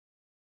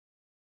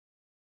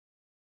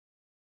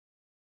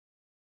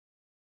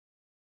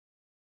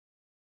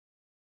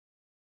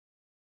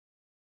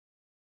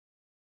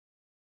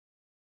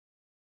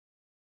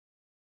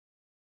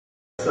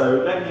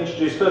So let me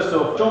introduce first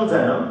off John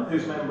Denham,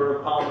 who's Member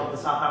of Parliament for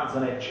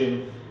Southampton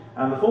Etchin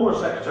and the former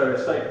Secretary of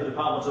State for the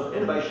Department of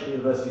Innovation,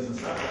 Universities and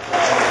Science.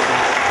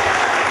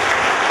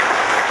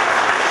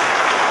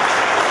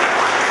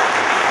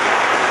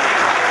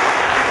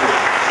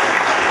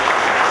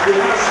 We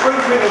have a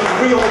sprinkling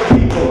of real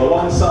people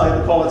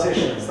alongside the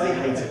politicians. They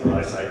hate it when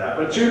I say that.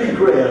 But Julie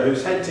Greer,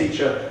 who's head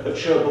teacher at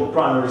Sherwood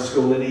Primary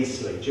School in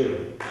Eastleigh.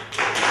 Julie.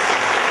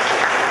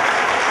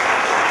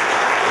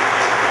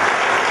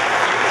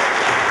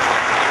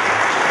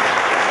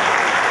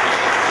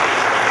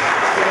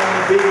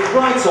 The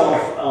right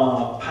of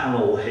our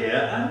panel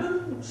here,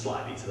 and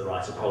slightly to the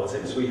right of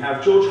politics, we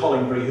have George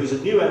Hollingburry, who's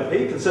a new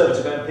MP,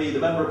 Conservative MP, the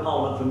Member of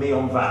Parliament for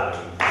Meon Valley.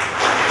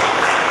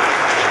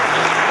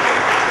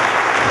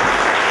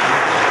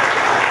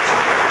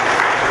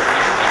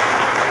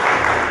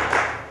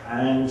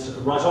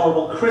 And Right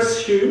Honourable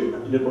Chris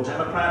Huhne, Liberal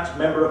Democrat,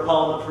 Member of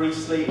Parliament for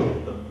Eastleigh,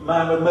 the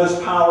man with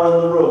most power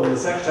in the room, the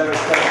Secretary of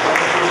State.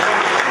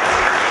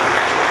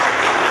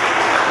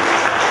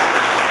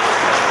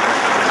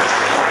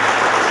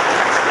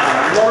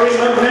 Lawrie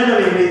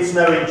McMenemy needs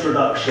no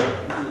introduction.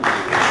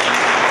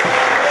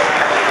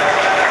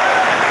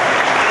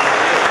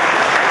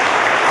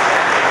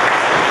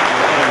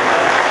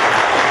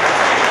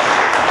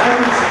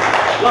 And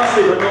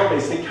lastly but not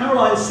least,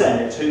 Caroline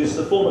Sennett, who's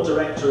the former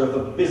director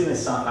of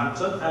Business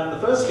Southampton and the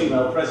first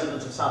female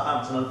president of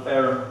Southampton and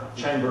Fareham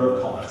Chamber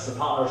of Commerce, a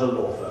partner at a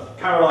law firm.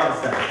 Caroline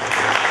Sennett.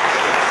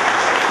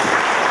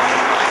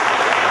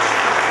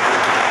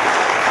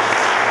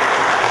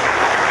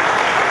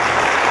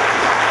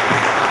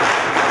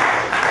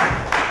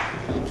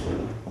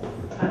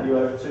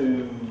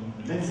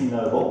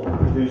 Noble,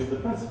 who's the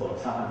principal of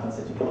Southampton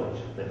City College.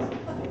 This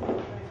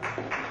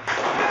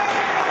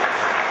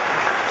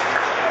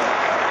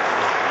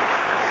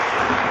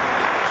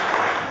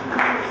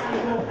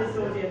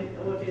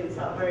audience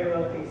up very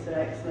well, Peter.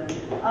 Excellent.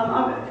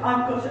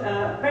 I've got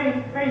a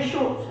very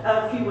short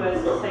few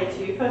words to say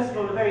to you. First of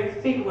all, a very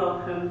big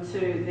welcome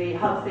to the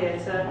Hub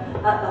Theatre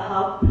at the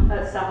Hub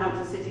at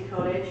Southampton City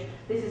College.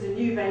 This is a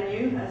new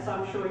venue, as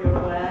I'm sure you're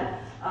aware.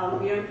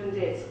 We opened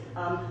it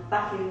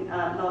back in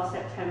last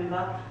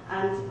September,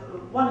 and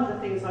one of the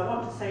things I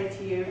want to say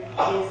to you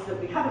is that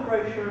we have a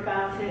brochure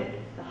about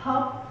it. The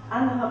Hub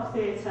and the Hub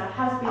Theatre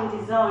has been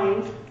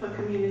designed for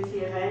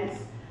community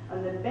events,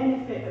 and the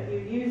benefit of you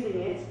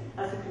using it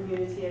as a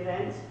community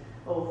event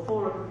or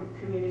for a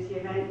community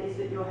event is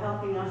that you're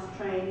helping us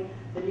train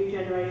the new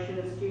generation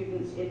of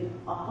students in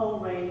a whole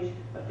range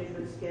of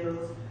different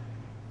skills: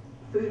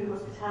 food and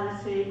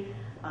hospitality,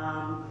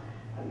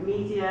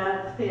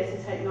 media,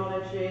 theatre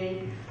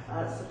technology,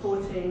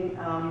 supporting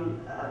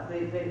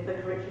the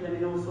curriculum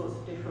in all sorts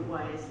of different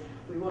ways.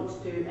 We want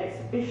to do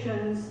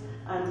exhibitions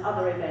and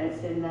other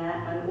events in there,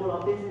 and all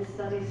our business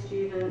studies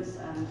students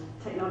and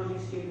technology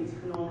students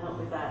can all help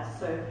with that.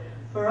 So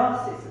for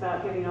us, it's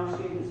about giving our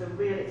students a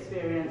real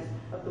experience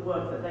of the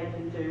work that they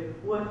can do,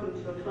 working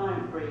to a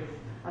client brief,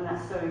 and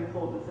that's so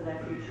important for their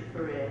future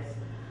careers.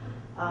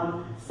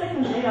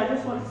 Secondly, I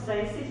just want to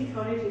say City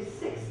College is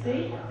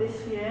 60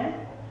 this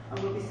year, and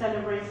we'll be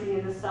celebrating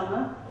in the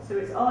summer, so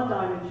it's our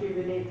Diamond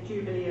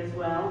Jubilee as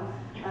well.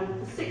 And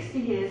for 60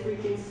 years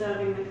we've been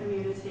serving the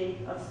community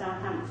of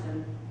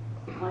Southampton.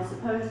 I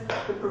suppose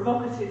the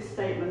provocative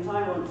statement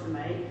I want to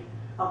make,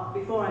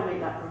 before I make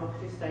that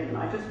provocative statement,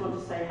 I just want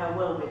to say how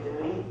well we're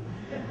doing.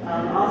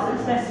 Our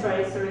success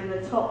rates are in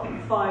the top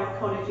 5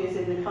 colleges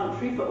in the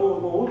country, for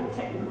all,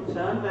 technical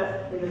term,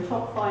 but in the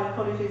top 5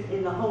 colleges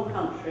in the whole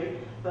country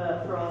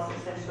for our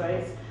success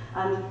rates.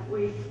 And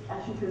we,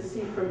 as you can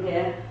see from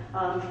here,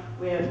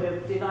 we're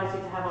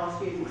delighted to have our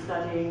students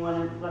studying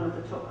one of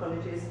the top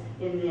colleges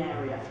in the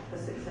area for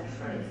success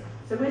rates.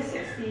 So we're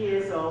 60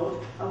 years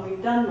old, and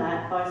we've done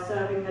that by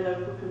serving the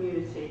local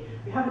community.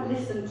 We haven't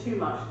listened too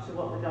much to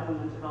what the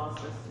government have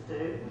asked us to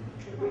do.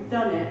 We've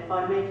done it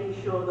by making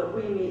sure that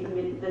we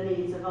meet the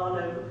needs of our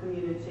local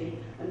community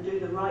and do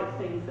the right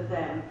thing for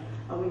them.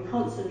 And we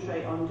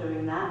concentrate on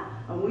doing that,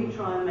 and we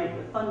try and make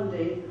the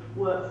funding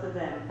work for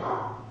them.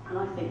 And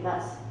I think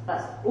that's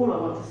all I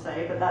want to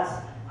say, but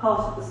that's part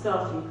of the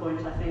starting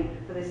point, I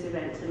think, for this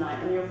event tonight.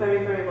 And you're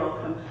very, very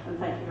welcome, and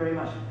thank you very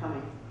much for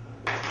coming.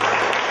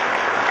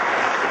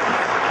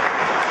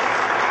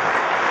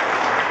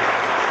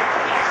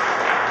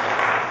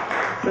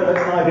 So let's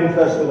dive in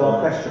first with our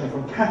question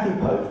from Cathy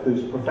Pope,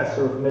 who's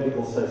Professor of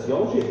Medical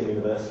Sociology at the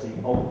University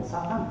of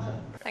Southampton.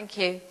 Thank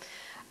you.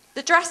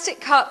 The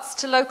drastic cuts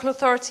to local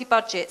authority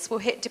budgets will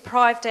hit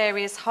deprived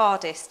areas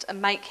hardest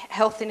and make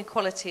health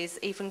inequalities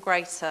even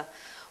greater.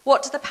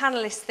 What do the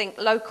panellists think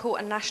local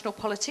and national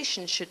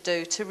politicians should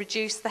do to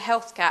reduce the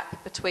health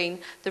gap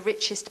between the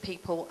richest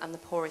people and the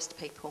poorest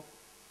people?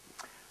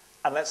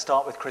 And let's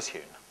start with Chris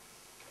Huhne.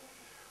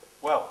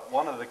 Well,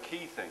 one of the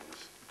key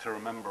things to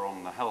remember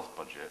on the health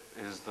budget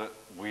is that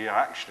we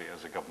actually,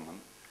 as a government,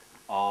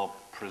 are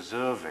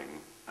preserving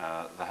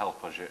the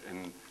health budget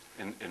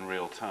in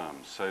real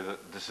terms, so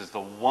that this is the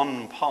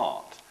one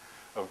part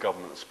of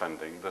government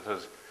spending that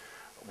has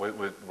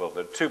well,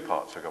 there are two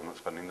parts of government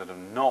spending that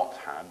have not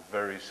had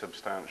very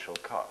substantial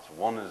cuts.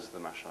 One is the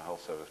National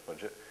Health Service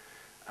budget,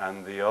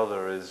 and the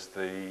other is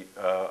the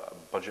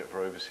budget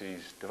for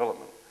overseas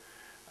development,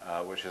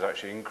 which is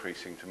actually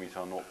increasing to meet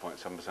our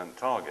 0.7%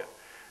 target.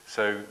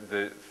 So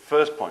the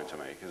first point to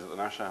make is that the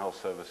National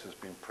Health Service has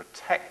been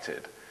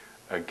protected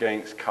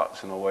against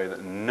cuts in a way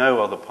that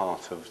no other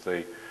part of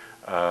the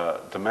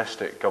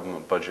domestic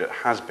government budget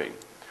has been.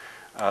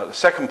 The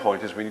second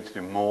point is we need to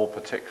do more,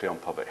 particularly on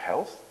public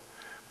health,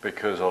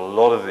 because a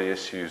lot of the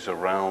issues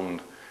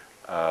around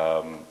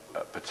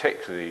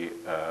particularly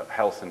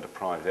health in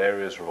deprived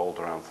areas revolved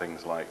around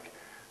things like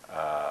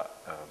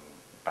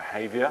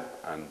behaviour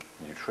and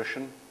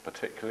nutrition,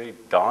 particularly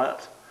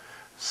diet,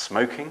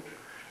 smoking,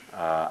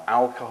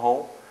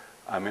 alcohol.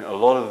 I mean, a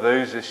lot of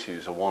those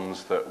issues are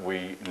ones that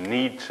we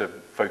need to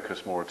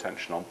focus more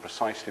attention on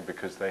precisely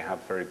because they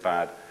have very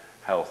bad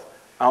health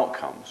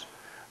outcomes.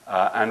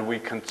 And we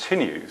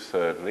continue,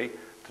 thirdly,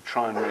 to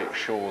try and make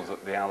sure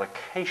that the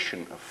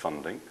allocation of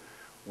funding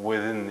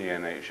within the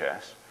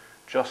NHS,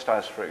 just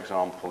as, for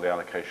example, the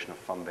allocation of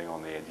funding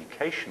on the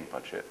education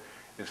budget,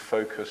 is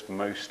focused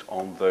most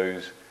on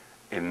those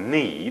in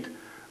need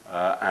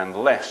and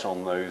less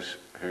on those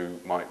who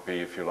might be,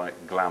 if you like,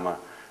 glamour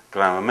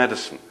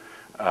medicine.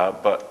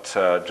 But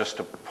just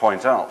to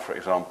point out, for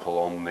example,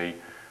 on the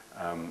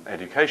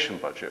education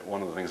budget,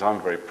 one of the things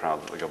I'm very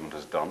proud that the government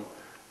has done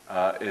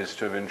is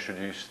to have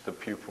introduced the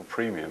pupil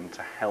premium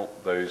to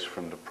help those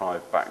from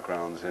deprived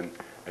backgrounds in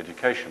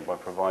education by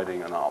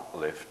providing an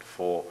uplift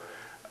for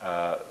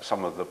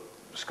some of the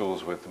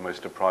schools with the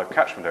most deprived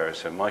catchment areas.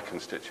 So my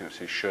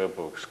constituency,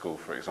 Cherbourg School,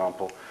 for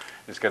example,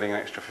 is getting an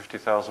extra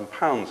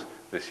 £50,000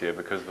 this year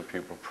because of the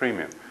pupil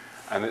premium.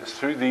 And it's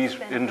through these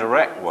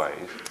indirect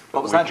ways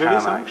that we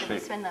can actually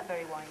spend that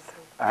very wisely.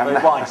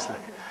 Very wisely.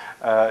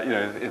 You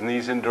know, in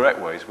these indirect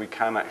ways, we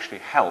can actually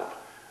help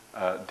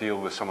deal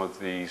with some of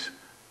these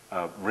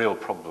real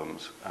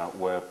problems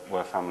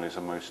where families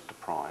are most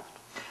deprived.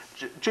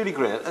 Julie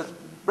Greer, a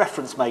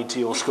reference made to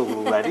your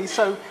school already.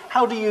 So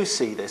how do you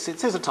see this?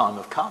 It is a time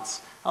of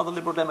cuts. Are the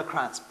Liberal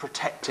Democrats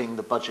protecting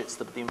the budgets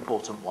that are the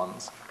important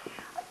ones?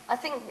 I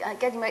think,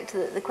 getting back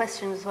to the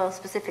question as well,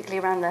 specifically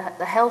around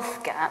the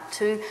health gap,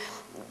 to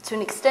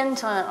an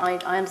extent I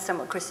understand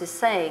what Chris is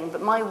saying,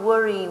 but my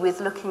worry with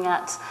looking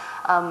at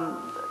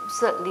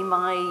certainly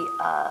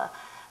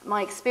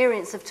my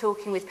experience of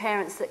talking with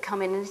parents that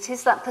come in, and it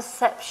is that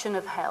perception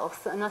of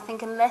health, and I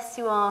think unless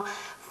you are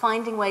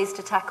finding ways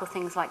to tackle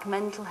things like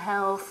mental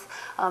health,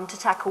 to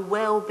tackle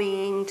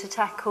well-being, to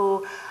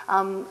tackle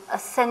a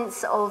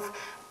sense of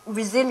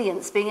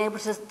resilience, being able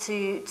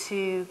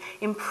to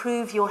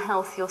improve your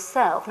health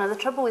yourself. Now, the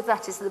trouble with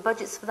that is that the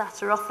budgets for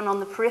that are often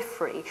on the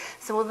periphery.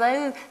 So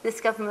although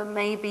this government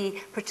may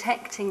be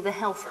protecting the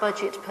health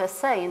budget per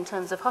se in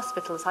terms of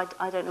hospitals,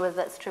 I don't know whether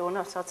that's true or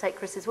not, I'll take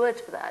Chris's word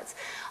for that.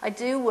 I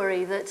do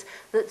worry that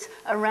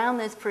around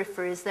those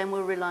peripheries then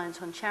we're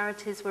reliant on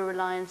charities, we're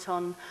reliant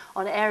on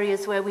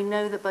areas where we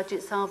know that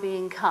budgets are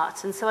being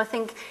cut. And so I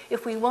think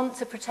if we want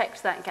to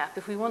protect that gap,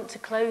 if we want to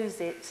close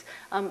it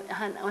and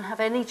have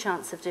any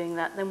chance of doing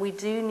that, then we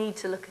do need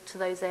to look to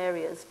those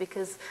areas,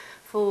 because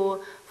for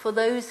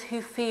those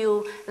who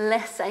feel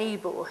less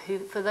able,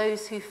 for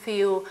those who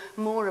feel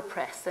more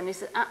oppressed, then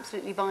it's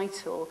absolutely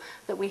vital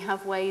that we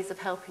have ways of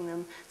helping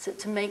them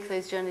to make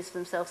those journeys for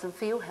themselves and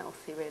feel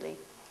healthy, really.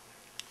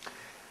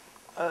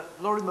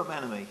 Lawrie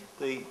McMenemy,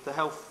 the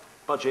health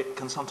budget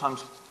can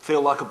sometimes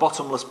feel like a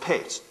bottomless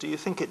pit. Do you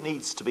think it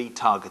needs to be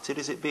targeted?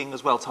 Is it being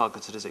as well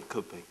targeted as it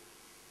could be?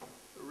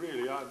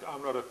 Really,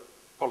 I'm not a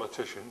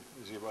politician,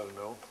 as you well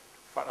know.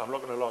 In fact, I'm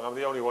looking along. I'm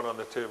the only one on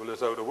the table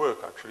that's out of work,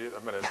 actually, at the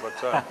minute.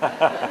 But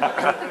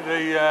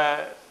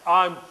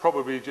I'm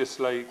probably just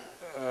like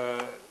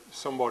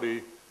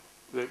somebody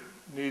that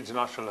needs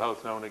national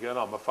health now and again,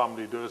 or my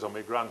family does, or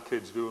my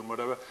grandkids do, and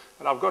whatever.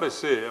 And I've got to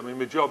say, I mean,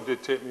 my job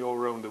did take me all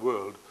around the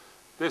world.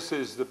 This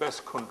is the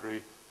best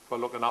country for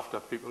looking after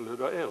people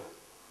that are ill.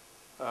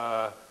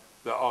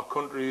 There are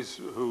countries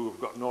who've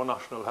got no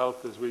national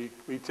health, as we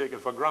take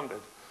it for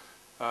granted.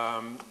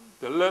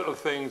 The little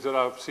things that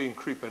I've seen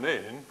creeping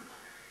in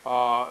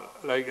are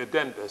like a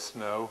dentist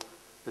now.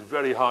 It's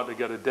very hard to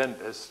get a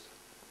dentist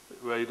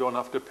where you don't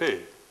have to pay.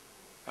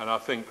 And I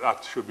think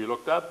that should be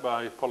looked at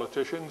by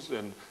politicians,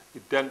 and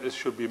dentists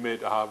should be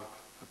made to have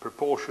a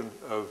proportion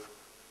of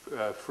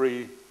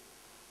free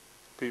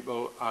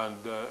people, and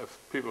if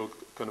people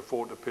can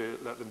afford to pay,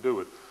 let them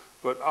do it.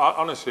 But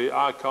honestly,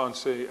 I can't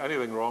see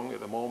anything wrong at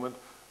the moment.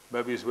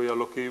 Maybe we are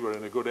lucky, we're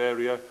in a good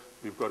area,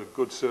 we've got a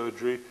good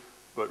surgery,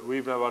 but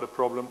we've never had a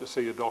problem to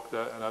see a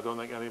doctor, and I don't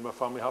think any of my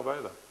family have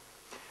either.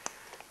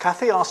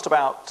 Kathy asked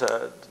about,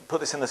 put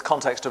this in this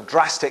context of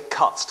drastic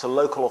cuts to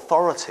local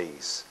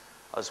authorities,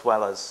 as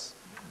well as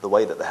the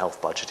way that the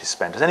health budget is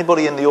spent. Has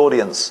anybody in the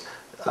audience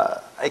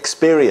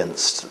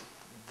experienced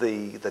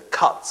the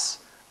cuts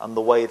and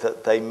the way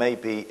that they may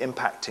be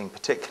impacting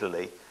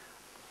particularly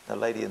the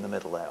lady in the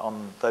middle there,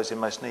 on those in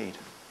most need?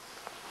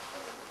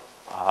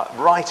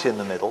 right in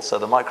the middle, so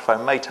the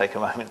microphone may take a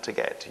moment to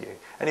get to you.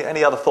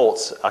 Any other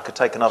thoughts? I could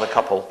take another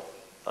couple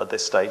at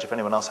this stage, if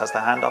anyone else has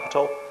their hand up at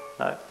all.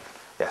 No?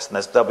 Yes, and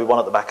there'll be one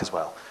at the back as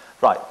well.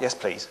 Right, yes,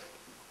 please.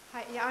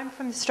 Hi, yeah, I'm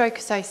from the Stroke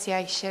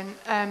Association,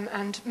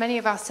 and many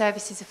of our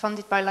services are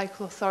funded by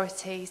local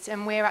authorities,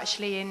 and we're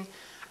actually in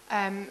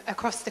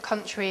across the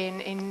country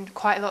in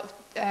quite a lot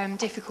of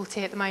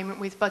difficulty at the moment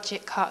with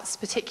budget cuts,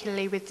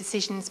 particularly with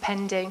decisions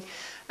pending.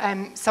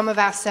 Some of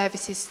our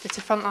services that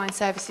are frontline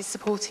services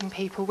supporting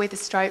people with a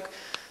stroke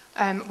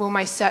will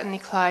most certainly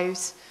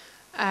close.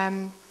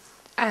 And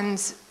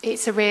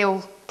it's a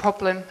real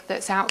problem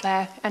that's out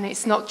there, and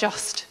it's not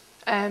just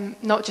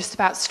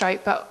about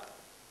stroke, but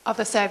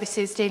other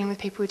services dealing with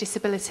people with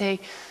disability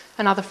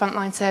and other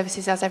frontline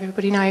services, as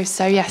everybody knows.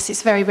 So yes,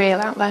 it's very real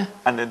out there.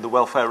 And in the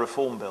welfare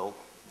reform bill,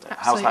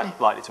 Absolutely. how's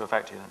that likely to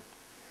affect you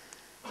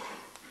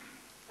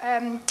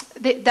then?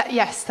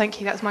 Yes, thank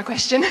you, that was my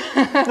question.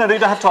 No, you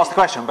don't have to ask the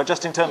question, but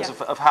just in terms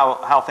of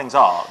how things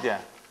are, yeah.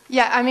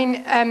 Yeah, I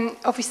mean,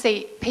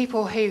 obviously,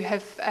 people who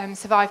have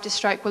survived a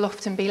stroke will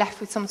often be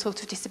left with some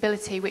sort of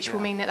disability, which will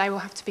mean that they will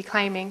have to be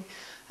claiming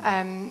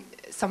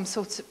some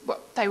sort of,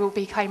 what they will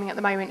be claiming at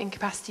the moment,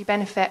 incapacity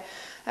benefit.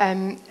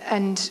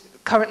 And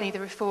currently the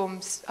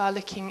reforms are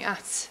looking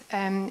at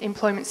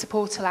employment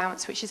support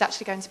allowance, which is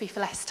actually going to be for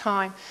less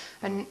time.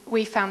 And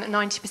we found that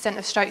 90%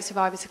 of stroke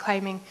survivors are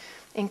claiming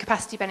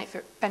incapacity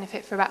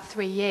benefit for about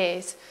 3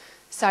 years.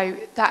 So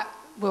that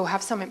will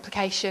have some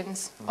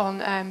implications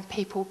on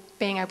people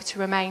being able to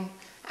remain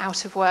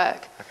out of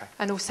work,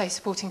 and also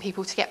supporting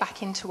people to get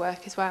back into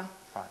work as well.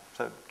 Right.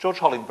 So, George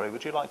Hollingburry,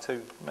 would you like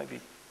to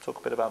maybe talk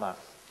a bit about that?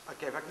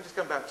 Okay, if I can just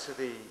come back to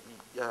the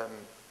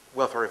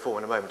welfare reform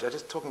in a moment.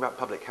 Just talking about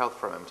public health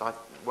for a moment.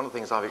 One of the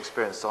things I've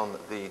experienced on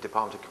the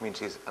Department of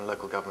Communities and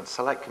Local Government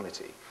Select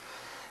Committee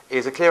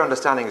is a clear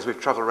understanding as we've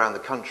travelled around the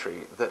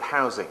country that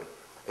housing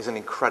is an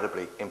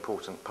incredibly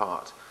important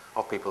part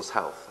of people's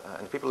health.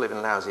 And if people live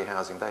in lousy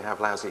housing, they have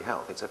lousy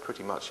health. It's a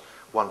pretty much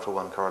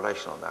one-for-one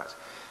correlation on that.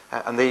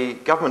 And the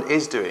government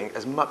is doing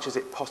as much as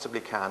it possibly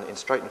can in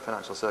straitened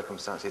financial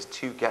circumstances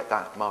to get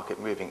that market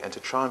moving and to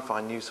try and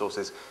find new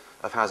sources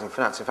of housing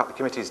finance. In fact, the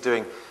committee is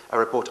doing a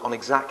report on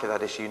exactly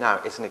that issue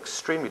now. It's an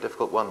extremely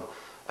difficult one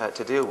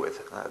to deal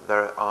with.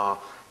 There are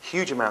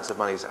huge amounts of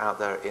monies out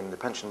there in the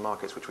pension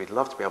markets which we'd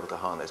love to be able to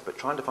harness, but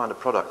trying to find a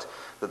product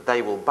that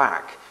they will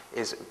back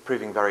is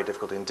proving very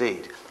difficult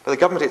indeed. But the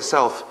government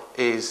itself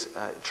is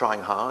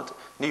trying hard.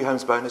 New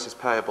homes bonus is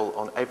payable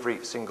on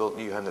every single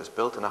new home that's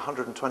built, and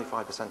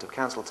 125% of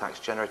council tax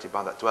generated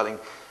by that dwelling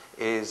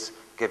is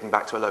given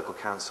back to a local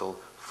council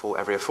for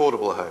every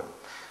affordable home.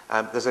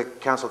 There's a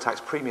council tax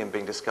premium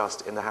being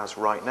discussed in the House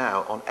right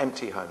now on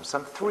empty homes.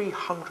 Some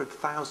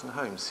 300,000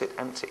 homes sit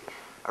empty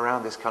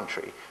around this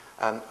country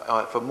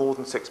for more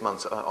than 6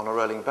 months on a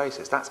rolling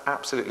basis. That's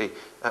absolutely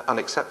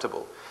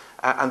unacceptable.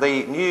 And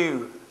the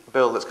new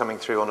bill that's coming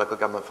through on local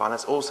government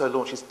finance also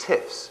launches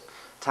TIFs,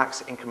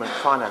 tax increment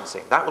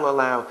financing. That will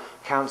allow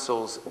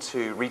councils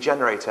to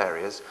regenerate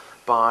areas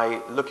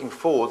by looking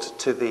forward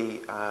to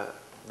the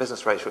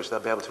business rates which they'll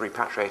be able to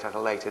repatriate at a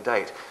later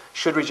date.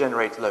 Should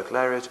regenerate local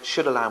areas,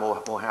 should allow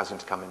more housing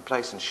to come in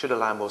place, and should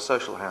allow more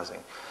social housing.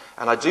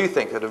 And I do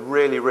think that a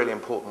really, really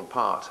important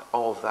part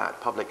of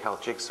that public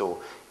health jigsaw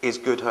is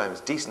good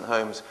homes, decent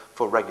homes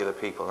for regular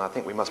people, and I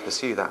think we must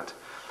pursue that.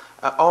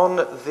 On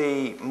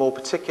the more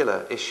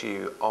particular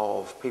issue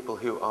of people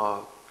who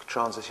are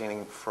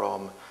transitioning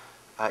from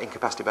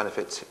incapacity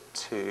benefit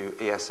to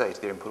ESA,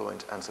 to the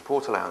Employment and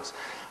Support Allowance,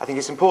 I think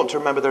it's important to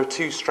remember there are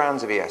two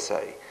strands of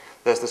ESA.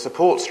 There's the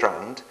support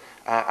strand,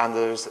 and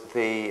there's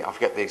the, I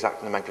forget the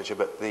exact nomenclature,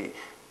 but the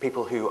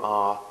people who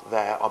are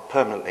there are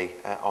permanently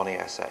on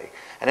ESA.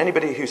 And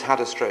anybody who's had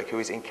a stroke, who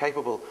is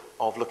incapable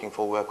of looking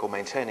for work or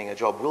maintaining a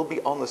job, will be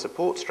on the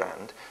support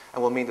strand,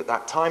 and will mean that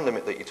that time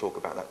limit that you talk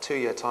about, that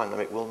 2-year time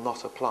limit, will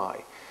not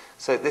apply.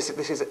 So this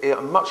is a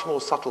much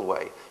more subtle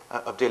way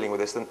of dealing with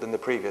this than the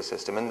previous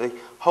system. And the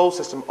whole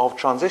system of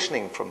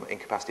transitioning from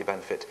incapacity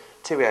benefit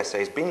to ESA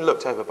has been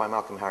looked over by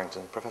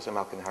Professor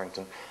Malcolm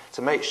Harrington,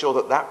 to make sure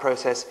that that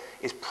process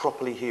is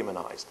properly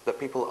humanised, that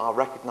people are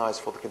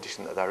recognised for the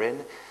condition that they're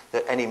in,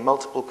 that any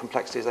multiple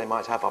complexities they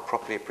might have are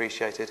properly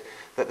appreciated,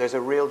 that there's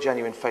a real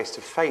genuine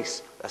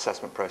face-to-face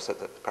assessment process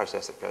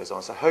that goes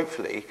on. So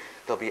hopefully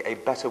there'll be a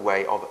better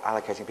way of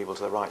allocating people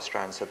to the right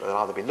strand, so that they'll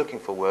either be looking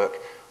for work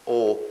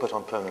or put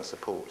on permanent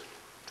support.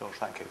 George,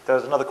 thank you.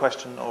 There's another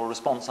question or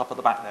response up at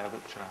the back there,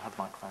 which had the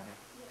microphone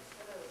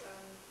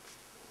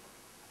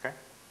here. Okay.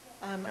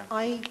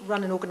 I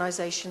run an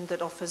organisation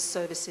that offers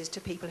services to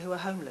people who are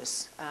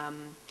homeless.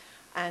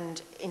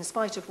 And in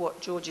spite of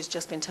what George has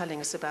just been telling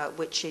us about,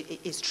 which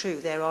is true,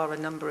 there are a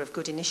number of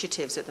good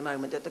initiatives at the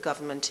moment that the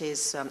government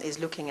is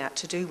looking at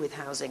to do with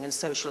housing and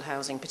social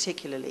housing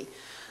particularly.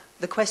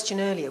 The question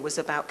earlier was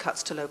about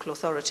cuts to local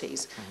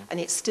authorities, and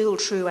it's still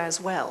true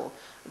as well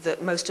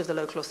that most of the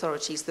local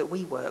authorities that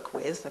we work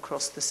with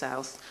across the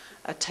south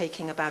are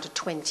taking about a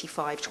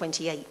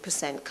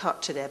 25-28%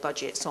 cut to their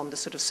budgets on the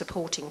sort of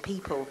supporting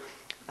people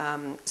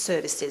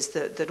services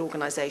that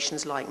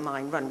organisations like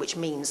mine run, which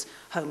means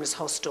homeless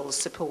hostels,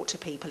 support to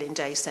people in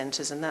day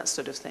centres and that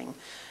sort of thing.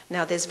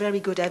 Now, there's very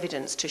good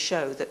evidence to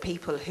show that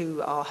people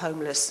who are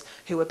homeless,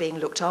 who are being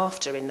looked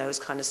after in those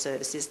kind of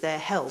services, their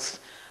health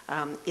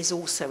is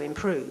also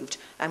improved,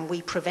 and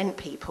we prevent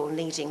people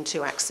needing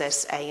to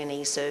access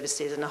A&E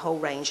services and a whole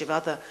range of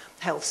other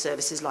health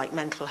services like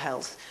mental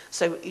health.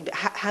 So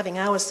having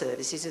our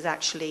services is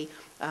actually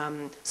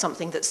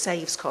something that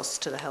saves costs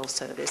to the health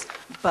service,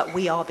 but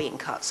we are being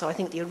cut. So I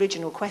think the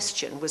original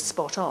question was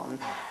spot on.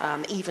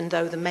 Even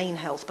though the main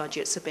health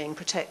budgets are being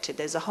protected,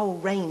 there's a whole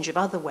range of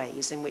other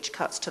ways in which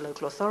cuts to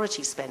local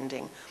authority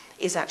spending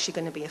is actually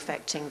going to be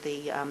affecting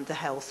the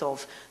health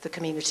of the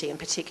community, and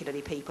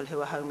particularly people who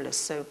are homeless.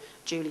 So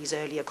Julie's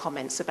earlier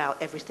comments about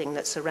everything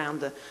that's around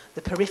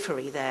the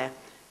periphery there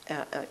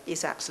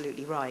is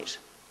absolutely right.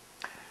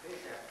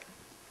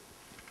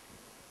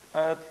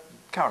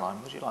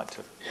 Caroline, would you like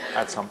to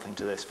add something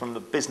to this from the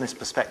business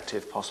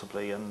perspective,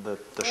 possibly, and the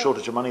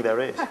shortage of money there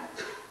is?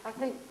 I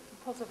think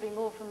possibly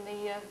more from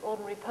the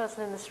ordinary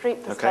person in the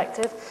street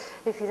perspective,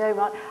 if you don't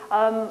mind.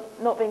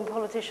 Not being a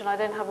politician, I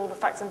don't have all the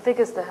facts and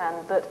figures to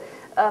hand, but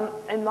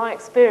in my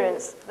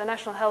experience, the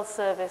National Health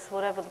Service,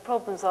 whatever the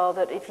problems are,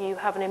 that if you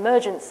have an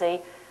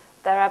emergency,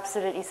 they're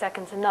absolutely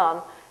second to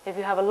none. If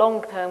you have a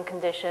long-term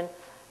condition,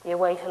 you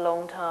wait a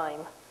long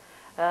time.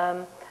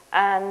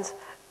 And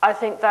I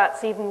think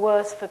that's even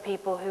worse for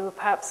people who are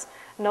perhaps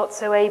not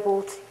so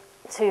able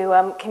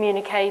to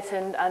communicate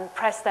and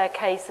press their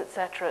case,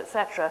 etc.,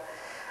 etc.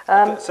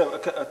 So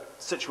a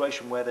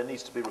situation where there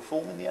needs to be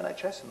reform in the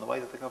NHS in the way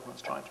that the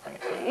government's trying to bring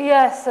it through?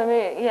 Yes, I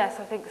mean, yes,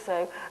 I think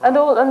so. Right.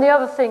 And the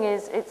other thing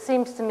is, it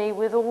seems to me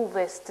with all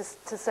this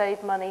to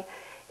save money,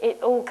 it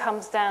all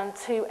comes down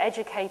to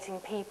educating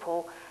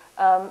people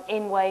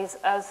in ways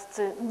as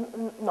to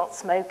not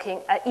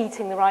smoking,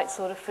 eating the right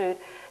sort of food,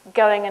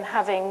 going and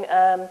having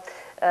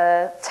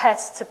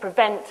tests to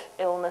prevent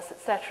illness,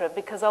 etc.,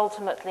 because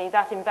ultimately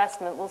that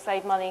investment will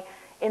save money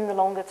in the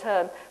longer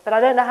term. But I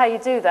don't know how you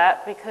do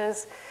that,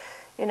 because,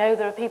 you know,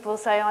 there are people who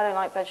say, I don't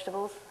like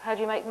vegetables. How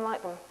do you make them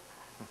like them?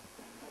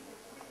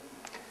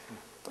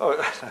 Well,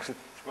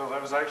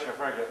 there was actually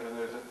there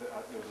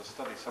was a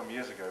study some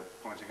years ago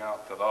pointing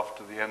out that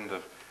after the end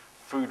of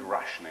food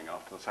rationing,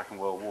 after the Second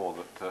World War,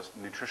 that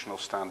nutritional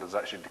standards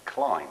actually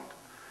declined.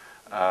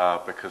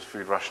 Because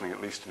food rationing at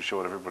least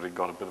ensured everybody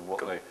got a bit of what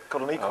they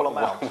got an equal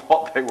amount.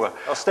 What they were.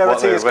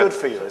 Austerity is good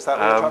for you. Is that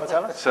what you're trying to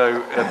tell us? So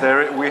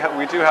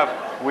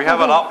we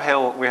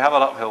have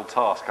an uphill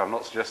task. I'm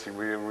not suggesting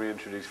we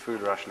reintroduce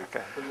food rationing.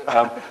 Okay.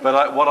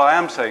 But what I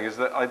am saying is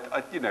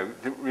that you know,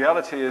 the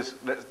reality is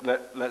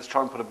let's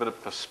try and put a bit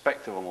of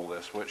perspective on all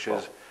this, which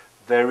is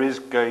there is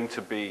going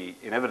to be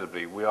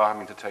inevitably we are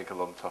having to take a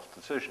lot of tough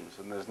decisions,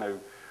 and there's no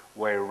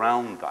way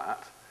around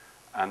that.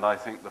 And I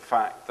think the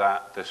fact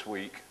that this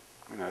week,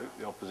 you know,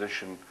 the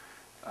opposition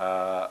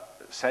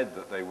said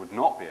that they would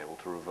not be able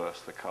to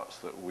reverse the cuts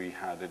that we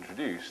had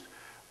introduced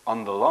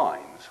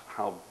underlines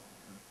how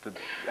the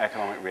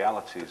economic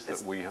realities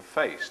that we have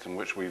faced and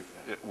which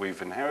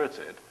we've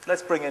inherited.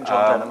 Let's bring in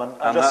John Denham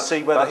and just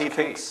see whether he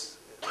thinks,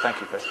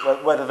 thank you, Chris,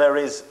 whether there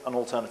is an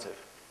alternative.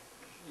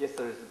 Yes,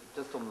 there is.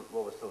 Just on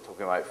what we're still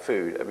talking about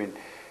food, I mean,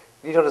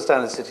 you need to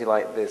understand in a city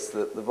like this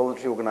that the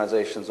voluntary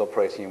organisations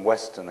operating in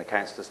Western, the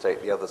council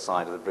estate the other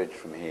side of the bridge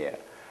from here,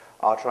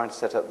 are trying to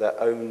set up their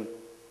own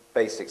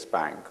basics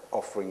bank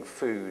offering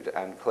food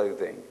and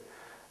clothing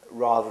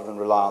rather than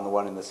rely on the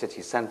one in the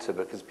city centre,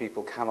 because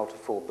people cannot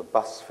afford the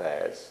bus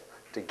fares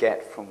to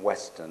get from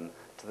Western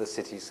to the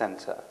city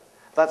centre.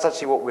 That's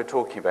actually what we're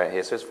talking about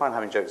here, so it's fine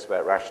having jokes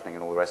about rationing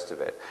and all the rest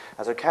of it.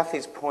 And so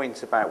Kathy's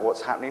point about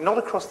what's happening, not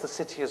across the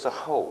city as a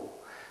whole,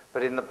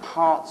 but in the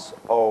parts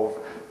of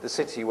the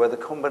city where the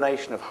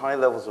combination of high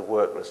levels of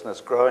worklessness,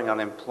 growing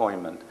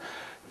unemployment,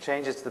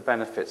 changes to the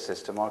benefit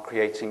system are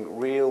creating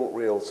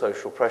real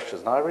social pressures.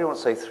 And I really want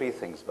to say three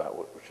things about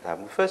what should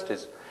happen. The first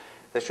is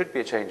there should be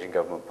a change in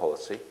government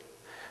policy,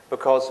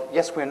 because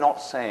yes, we're not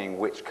saying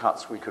which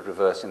cuts we could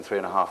reverse in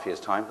 3.5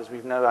 years' time, because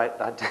we've no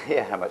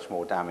idea how much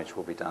more damage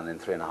will be done in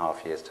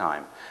 3.5 years'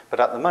 time. But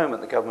at the moment,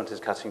 the government is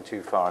cutting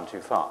too far and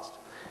too fast.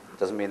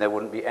 Doesn't mean there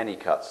wouldn't be any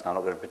cuts, and I'm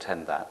not going to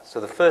pretend that. So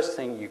the first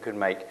thing, you could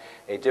make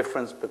a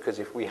difference, because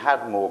if we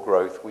had more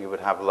growth, we would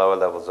have lower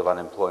levels of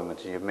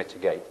unemployment and you'd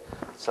mitigate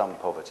some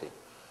poverty.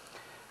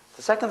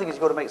 The second thing is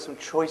you've got to make some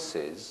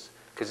choices,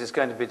 because it's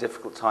going to be a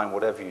difficult time,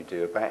 whatever you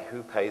do, about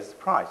who pays the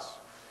price.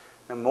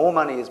 And more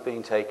money is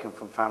being taken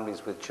from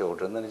families with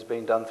children than is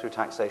being done through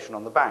taxation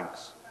on the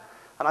banks.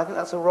 And I think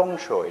that's a wrong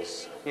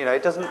choice. You know,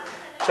 it doesn't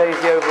change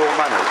the overall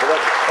money, but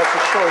that's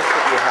a choice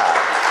that you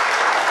have.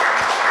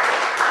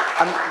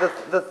 And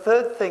the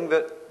third thing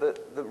that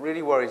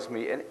really worries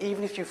me, and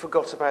even if you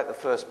forgot about the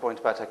first point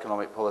about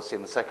economic policy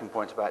and the second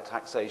point about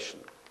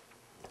taxation,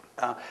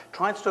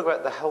 trying to talk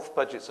about the health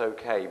budget's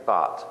okay,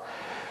 but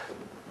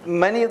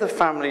many of the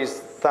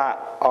families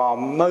that are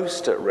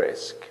most at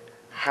risk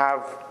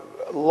have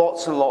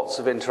lots and lots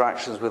of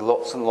interactions with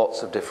lots and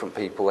lots of different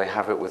people. They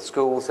have it with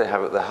schools, they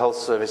have it with the health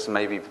service,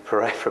 maybe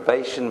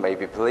probation,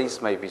 maybe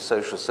police, maybe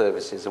social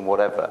services and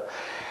whatever.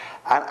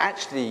 And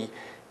actually,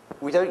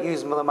 we don't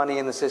use the money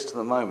in the system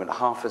at the moment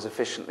half as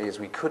efficiently as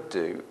we could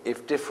do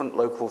if different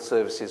local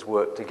services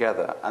work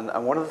together.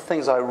 And one of the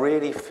things I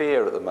really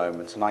fear at the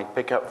moment, and I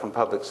pick up from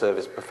public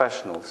service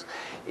professionals,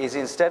 is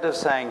instead of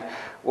saying,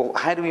 well,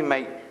 how do we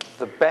make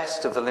the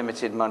best of the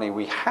limited money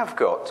we have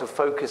got to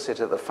focus it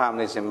at the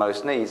families in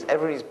most needs,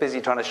 everybody's busy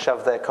trying to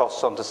shove their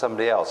costs onto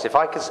somebody else. If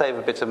I can save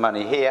a bit of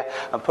money here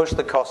and push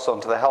the costs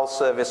onto the health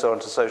service or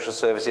onto social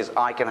services,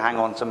 I can hang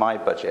on to my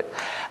budget.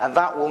 And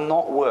that will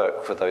not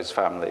work for those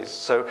families.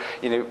 So,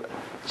 you know,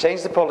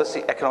 change the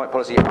policy, economic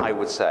policy, I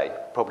would say,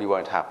 probably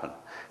won't happen.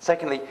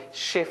 Secondly,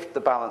 shift the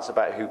balance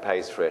about who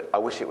pays for it. I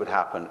wish it would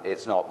happen,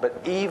 it's not. But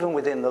even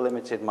within the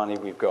limited money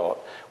we've got,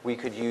 we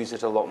could use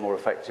it a lot more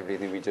effectively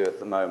than we do at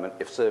the moment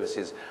if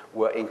services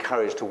were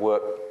encouraged to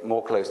work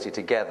more closely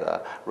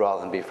together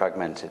rather than be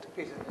fragmented.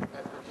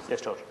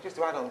 Yes, George. Just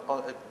to add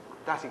on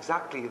that,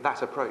 exactly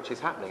that approach is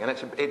happening, and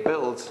actually it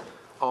builds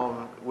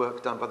on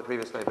work done by the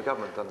previous Labour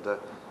government under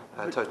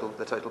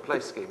the Total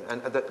Place scheme,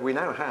 and that we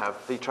now have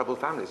the Troubled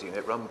Families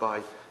Unit run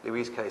by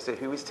Louise Casey,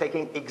 who is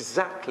taking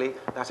exactly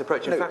that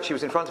approach. In fact, she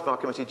was in front of our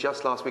committee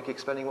just last week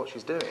explaining what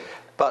she's doing.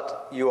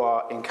 But you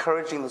are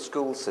encouraging the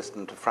school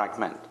system to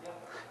fragment.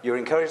 You're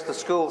encouraging the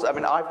schools. I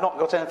mean, I've not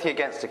got anything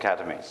against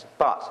academies,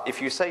 but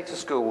if you say to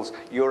schools,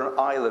 you're an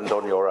island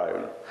on your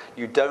own,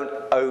 you don't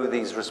owe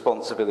these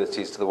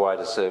responsibilities to the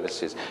wider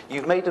services.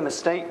 You've made a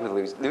mistake with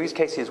Louise. Louise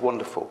Casey is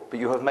wonderful, but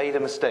you have made a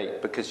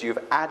mistake because you've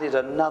added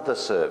another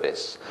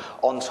service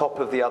on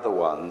top of the other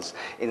ones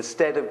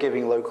instead of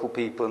giving local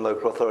people and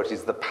local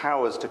authorities the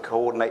powers to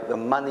coordinate the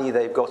money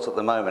they've got at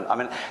the moment. I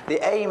mean, the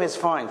aim is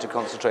fine to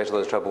concentrate on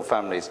those troubled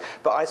families,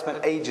 but I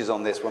spent ages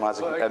on this when I was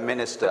a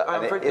minister,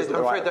 and it isn't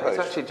the right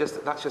approach.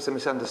 That's just a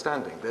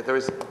misunderstanding. There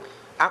is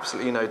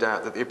absolutely no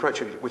doubt that the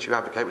approach which you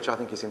advocate, which I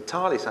think is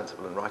entirely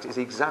sensible and right, is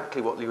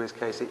exactly what Louise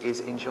Casey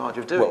is in charge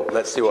of doing. Well,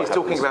 let's see what happens.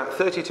 She's talking about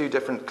 32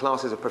 different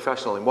classes of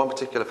professional in one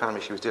particular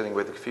family she was dealing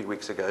with a few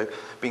weeks ago,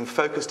 being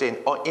focused in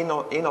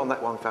on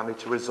that one family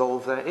to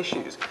resolve their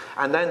issues.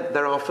 And then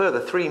there are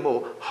further 3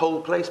 more whole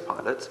place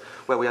pilots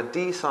where we are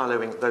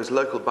de-siloing those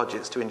local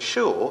budgets to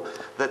ensure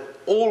that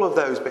all of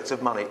those bits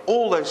of money,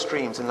 all those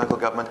streams in local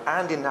government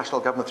and in national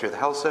government through the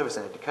health service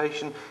and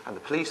education and the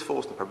police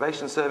force and the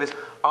probation service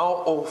are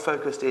all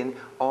focused in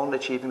on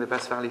achieving the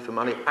best value for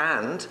money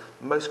and,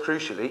 most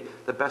crucially,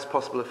 the best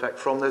possible effect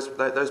from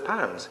those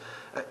pounds.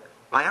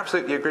 I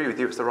absolutely agree with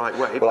you, it's the right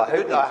way. Well,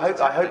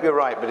 I hope you're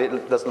right, but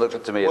it doesn't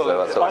look to me as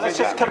though that's all. If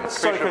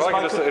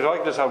I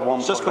could just have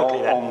one point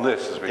on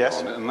this as we go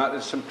on, and that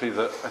is simply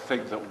that I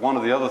think that one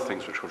of the other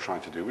things which we're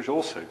trying to do, which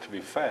also, to be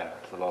fair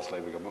to the last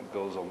Labour government,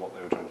 builds on what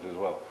they were trying to do as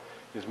well,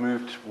 is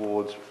move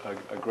towards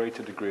a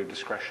greater degree of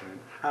discretion in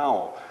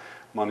how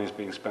money is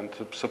being spent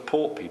to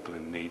support people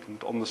in need.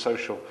 And on the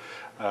social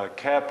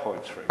care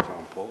points, for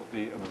example,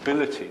 the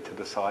ability to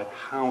decide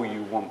how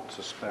you want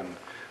to spend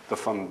the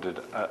funded,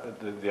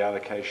 the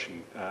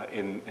allocation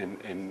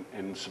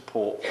in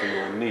support for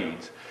your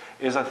needs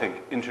is, I think,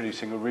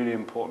 introducing a really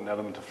important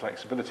element of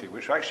flexibility,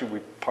 which actually we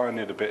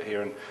pioneered a bit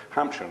here in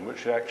Hampshire, and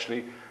which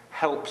actually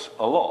helps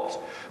a lot.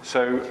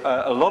 So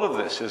a lot of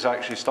this is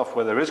actually stuff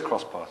where there is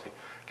cross-party.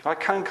 If I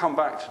can come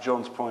back to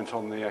John's point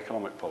on the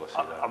economic policy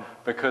there,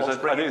 because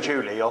I do,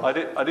 Julie on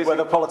whether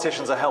think,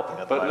 politicians are helping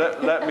at the moment.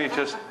 But let me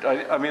just,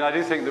 I mean, I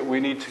do think that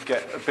we need to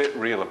get a bit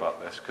real about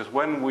this, because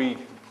when we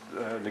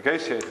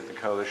negotiated the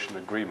coalition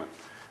agreement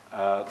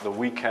the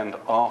weekend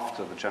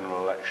after the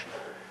general election,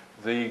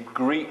 the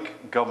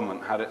Greek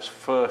government had its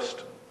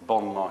first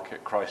bond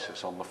market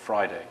crisis on the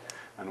Friday,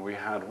 and we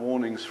had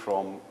warnings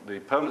from the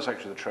Permanent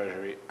Secretary of the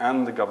Treasury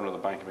and the Governor of the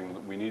Bank of England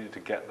that we needed to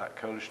get that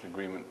coalition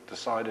agreement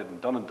decided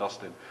and done and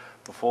dusted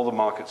before the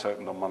markets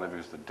opened on Monday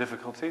because of the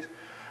difficulties.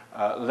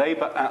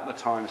 Labour at the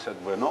time said,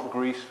 we're not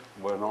Greece,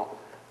 we're not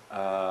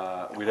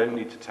we don't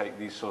need to take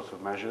these sorts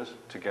of measures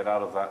to get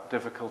out of that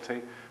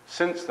difficulty.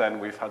 Since then,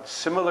 we've had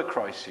similar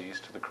crises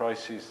to the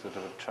crises that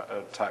have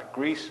attacked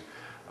Greece,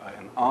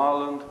 in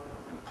Ireland,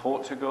 in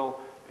Portugal,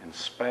 in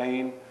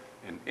Spain,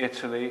 in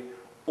Italy.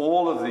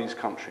 All of these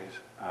countries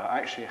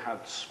actually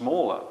had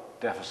smaller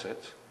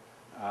deficits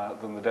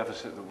than the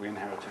deficit that we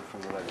inherited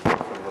from the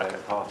Labour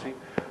Party.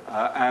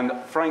 And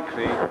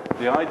frankly,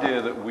 the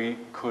idea that we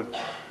could,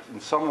 in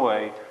some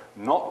way,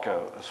 not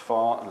go as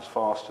far and as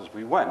fast as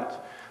we went,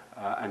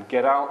 and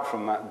get out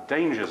from that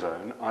danger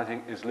zone, I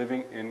think, is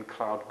living in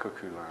cloud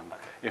cuckoo land.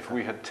 If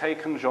we had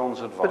taken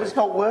John's advice... But it's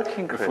not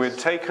working, Chris. If we had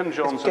taken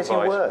John's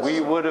advice, we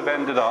would have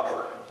ended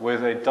up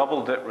with a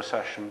double-dip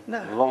recession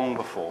long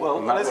before. Well,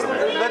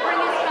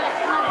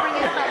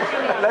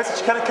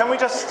 can we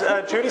just...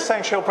 Julie's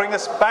saying she'll bring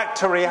us back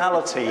to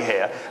reality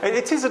here.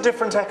 It is a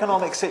different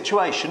economic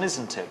situation,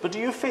 isn't it? But do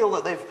you feel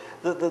that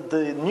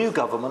the new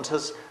government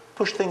has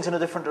pushed things in a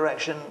different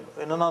direction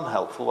in an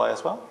unhelpful way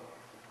as well?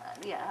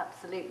 Yeah,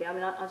 absolutely. I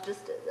mean, I've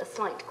just a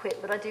slight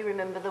quip, but I do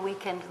remember the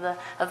weekend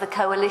of the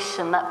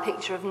coalition. That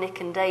picture of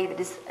Nick and David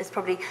is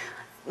probably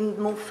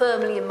more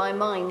firmly in my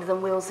mind than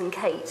Wills and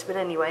Kate, but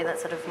anyway,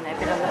 that's sort of, you know, a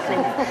bit on the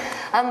flimp.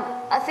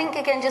 I think,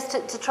 again, just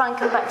to try and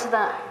come back to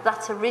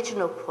that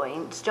original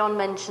point, John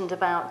mentioned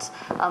about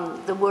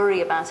the worry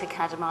about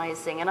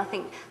academising, and I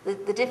think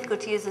the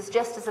difficulty is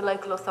just as a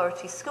local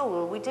authority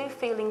school, we do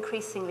feel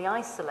increasingly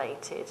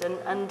isolated,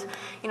 and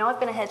you know, I've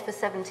been a head for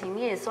 17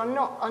 years, so I'm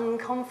not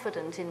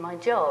unconfident in my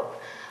job,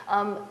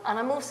 and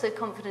I'm also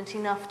confident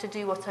enough to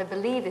do what I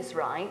believe is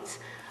right,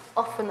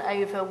 often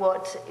over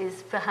what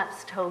is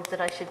perhaps told that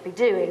I should be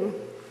doing,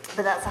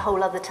 but that's a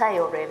whole other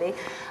tale, really.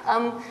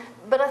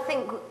 But I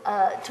think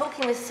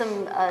talking with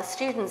some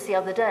students the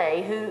other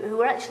day who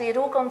were actually had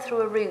all gone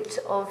through a route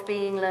of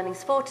being learning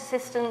sport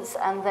assistants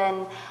and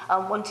then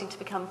wanting to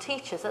become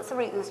teachers. That's a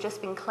route that's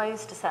just been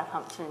closed to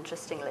Southampton,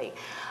 interestingly.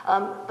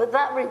 But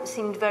that route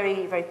seemed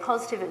very, very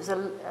positive. It was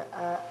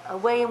a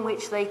way in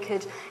which they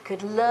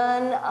could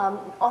learn,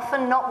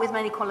 often not with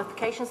many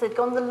qualifications. They'd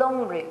gone the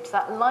long route,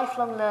 that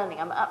lifelong learning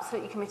I'm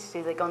absolutely committed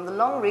to. They'd gone the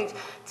long route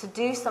to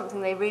do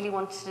something they really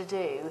wanted to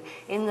do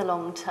in the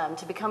long term,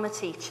 to become a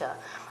teacher.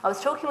 I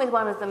was talking with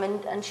one of them,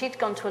 and she'd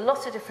gone to a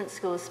lot of different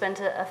schools,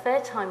 spent a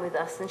fair time with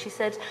us, and she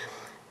said,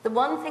 the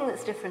one thing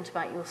that's different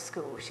about your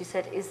school, she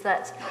said, is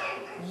that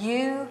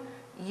you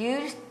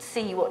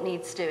see what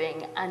needs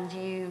doing, and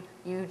you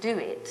do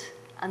it,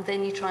 and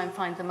then you try and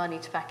find the money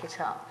to back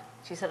it up.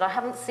 She said, I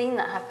haven't seen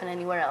that happen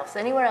anywhere else.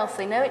 Anywhere else,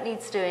 they know it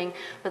needs doing,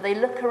 but they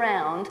look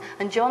around,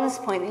 and John's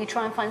point that you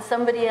try and find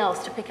somebody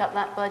else to pick up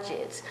that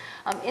budget.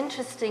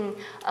 Interesting,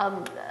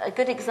 a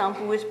good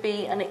example would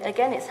be, and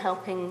again, it's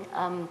helping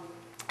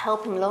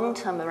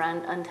long-term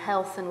around and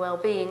health and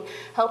well-being,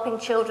 helping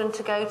children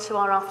to go to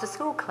our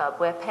after-school club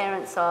where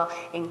parents are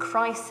in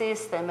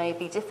crisis, there may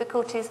be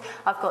difficulties.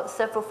 I've got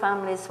several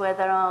families where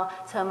there are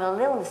terminal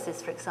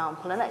illnesses, for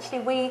example, and actually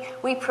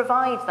we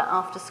provide that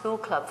after-school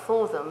club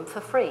for them for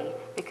free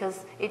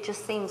because it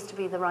just seems to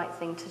be the right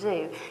thing to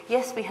do.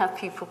 Yes, we have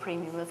pupil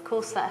premium, of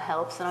course that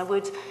helps, and I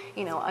would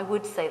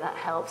say that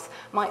helps.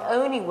 My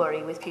only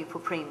worry with pupil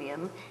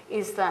premium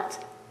is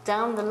that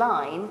down the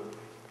line,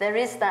 there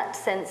is that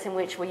sense in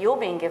which, well, you're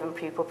being given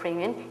pupil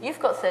premium, you've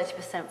got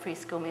 30% free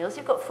school meals,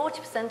 you've got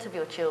 40% of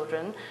your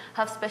children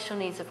have special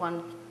needs of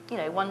one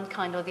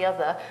kind or the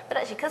other, but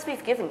actually, because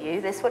we've given you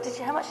this,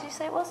 how much did you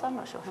say it was? I'm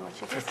not sure how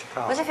much it is.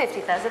 50,000. Was it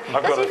 50,000?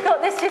 Because you've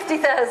got this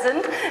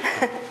 50,000,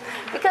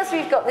 because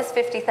we've got this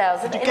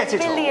 50,000, did you get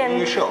it all? Are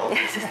you sure?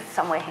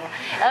 Somewhere here.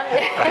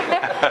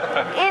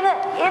 In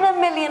a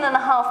 $1.5 million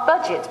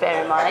budget,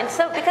 bear in mind,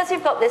 so because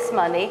you've got this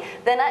money,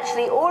 then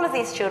actually all of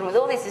these children with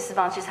all these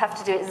disadvantages have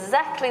to do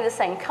exactly the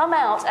same, come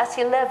out at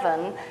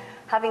 11,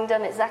 having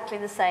done exactly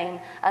the same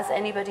as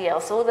anybody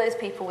else, all those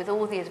people with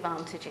all the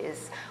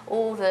advantages,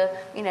 all the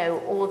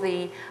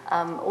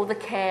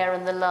care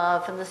and the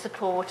love and the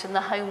support and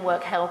the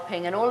homework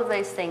helping and all of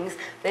those things,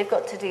 they've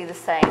got to do the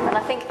same. And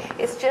I think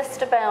it's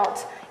just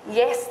about,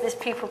 yes, this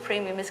pupil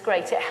premium is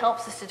great. It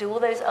helps us to do all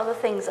those other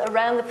things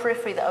around the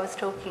periphery that I was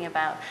talking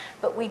about.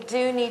 But we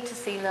do need to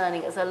see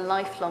learning as a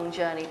lifelong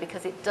journey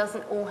because it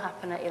doesn't all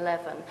happen at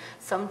 11.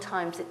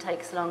 Sometimes it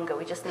takes longer.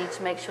 We just need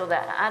to make sure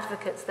there are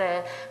advocates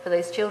there for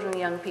those children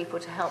and young people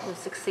to help them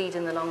succeed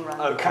in the long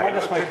run. Okay. Can I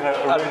just make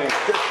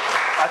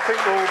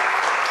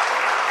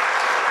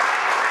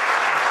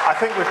I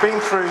think we've been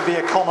through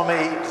the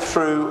economy,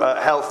 through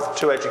health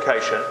to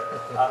education.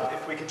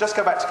 If we could just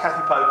go back to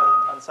Cathy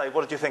Pope and say,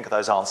 what did you think of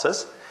those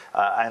answers?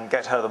 And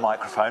get her the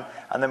microphone,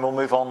 and then we'll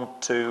move on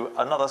to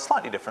another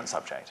slightly different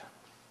subject.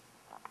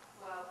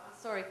 Well,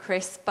 I'm sorry,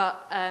 Chris,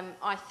 but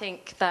I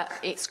think that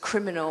it's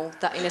criminal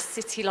that in a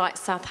city like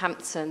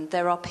Southampton,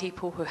 there are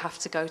people who have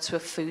to go to a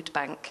food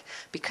bank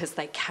because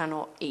they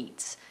cannot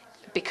eat,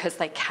 because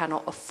they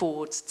cannot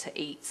afford to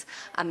eat,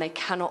 and they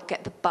cannot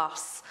get the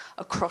bus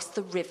across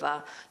the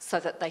river so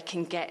that they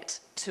can get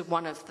to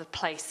one of the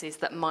places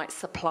that might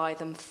supply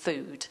them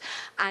food.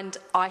 And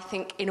I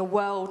think in a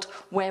world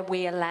where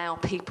we allow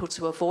people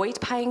to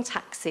avoid paying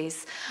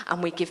taxes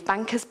and we give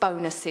bankers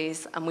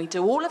bonuses and we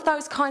do all of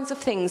those kinds of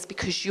things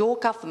because your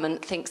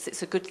government thinks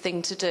it's a good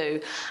thing to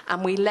do,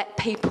 and we let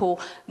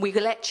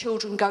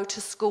children go to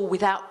school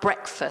without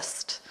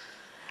breakfast,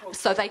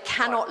 so they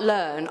cannot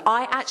learn.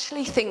 I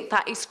actually think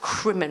that is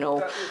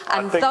criminal.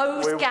 And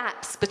those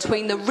gaps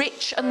between the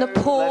rich and the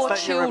poor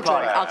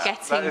children are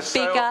getting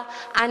bigger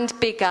and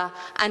bigger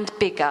and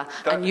bigger.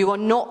 And you are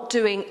not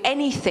doing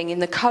anything in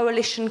the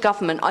coalition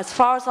government, as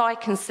far as I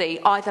can see,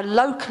 either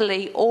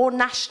locally or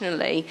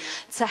nationally,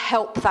 to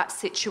help that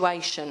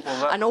situation.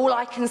 And all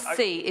I can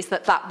see is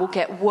that that will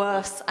get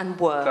worse and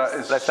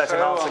worse. Let's let him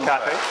answer,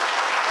 Cathy.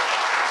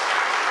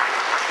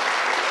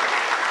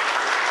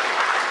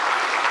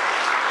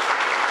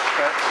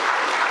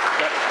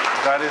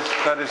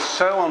 That is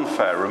so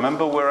unfair.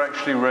 Remember, we're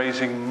actually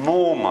raising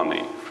more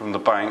money from the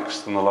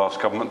banks than the last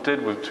government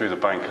did through the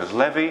bankers'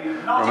 levy.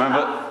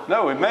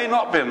 No, it may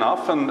not be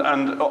enough, and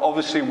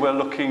obviously we're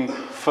looking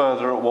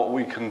further at what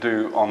we can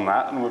do on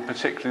that, and we're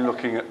particularly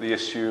looking at the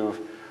issue of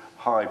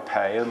high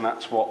pay, and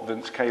that's what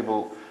Vince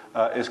Cable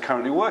is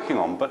currently working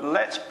on. But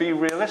let's be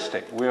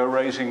realistic. We are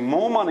raising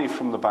more money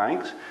from the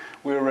banks.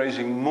 We are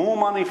raising more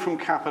money from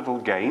capital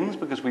gains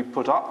because we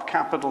put up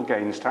capital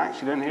gains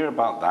tax. You don't hear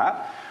about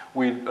that.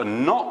 We are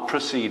not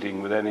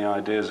proceeding with any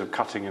ideas of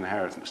cutting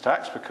inheritance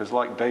tax because,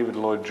 like David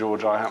Lloyd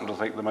George, I happen to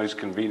think the most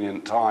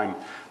convenient time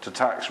to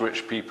tax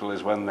rich people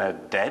is when they're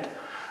dead.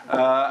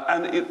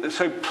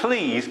 So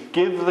please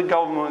give the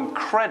government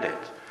credit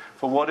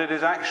for what it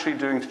is actually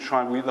doing to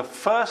try and be the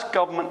first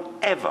government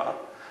ever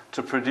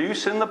to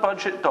produce in the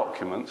budget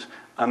documents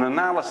an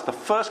analysis, the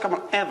first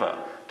government ever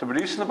to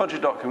produce in the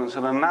budget documents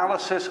an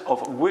analysis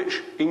of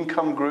which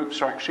income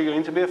groups are actually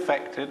going to be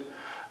affected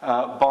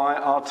by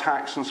our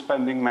tax and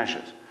spending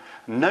measures.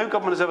 No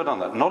government has ever done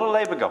that, not a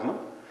Labour government,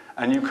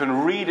 and you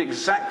can read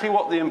exactly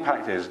what the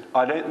impact is.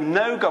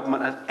 No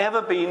government has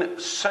ever been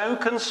so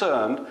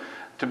concerned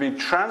to be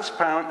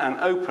transparent and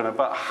open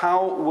about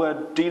how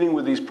we're dealing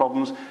with these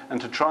problems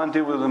and to try and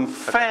deal with them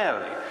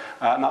fairly.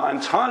 Now, I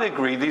entirely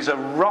agree, these are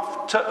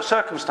rough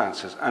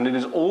circumstances, and it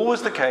is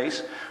always the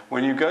case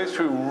when you go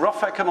through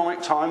rough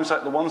economic times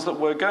like the ones that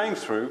we're going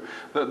through,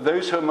 that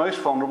those who are most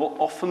vulnerable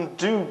often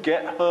do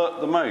get hurt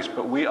the most.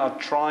 But we are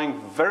trying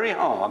very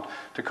hard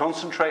to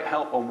concentrate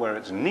help on where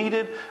it's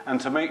needed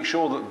and to make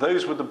sure that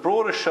those with the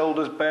broadest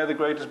shoulders bear the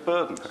greatest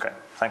burdens. Okay,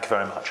 thank you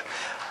very much.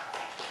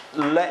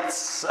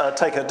 Let's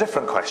take a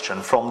different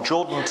question from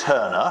Jordan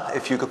Turner.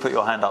 If you could put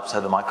your hand up so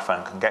the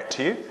microphone can get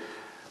to you.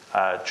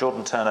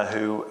 Jordan Turner,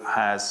 who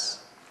has...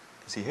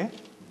 Is he here?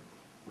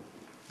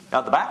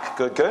 At the back?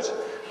 Good, good.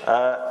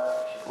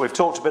 We've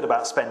talked a bit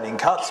about spending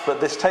cuts, but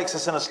this takes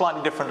us in a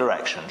slightly different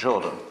direction.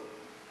 Jordan.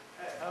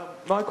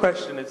 My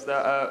question is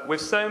that with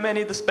so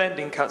many of the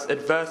spending cuts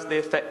adversely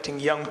affecting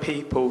young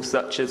people,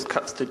 such as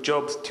cuts to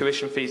jobs,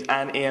 tuition fees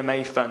and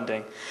EMA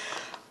funding,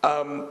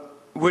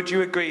 would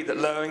you agree that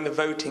lowering the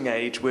voting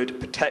age would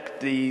protect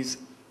these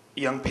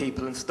young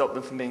people and stop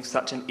them from being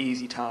such an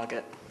easy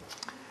target?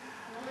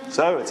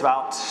 So it's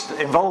about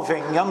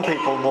involving young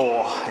people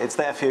more. It's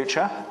their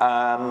future.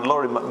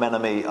 Lawrie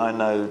McMenemy, I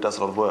know, does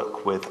a lot of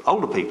work with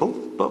older people,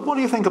 but what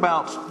do you think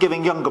about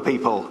giving younger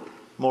people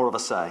more of a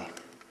say? Are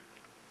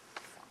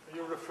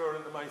you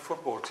referring to my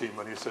football team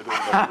when you said older?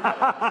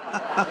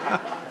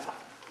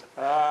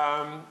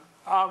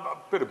 A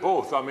bit of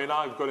both. I mean,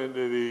 I've got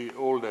into the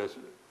older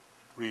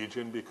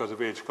region because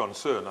of age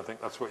concern. I think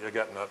that's what you're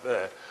getting at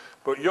there.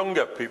 But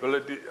younger people,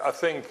 I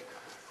think,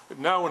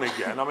 now and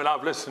again, I mean,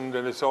 I've listened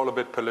and it's all a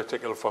bit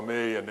political for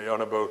me and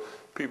on about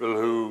people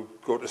who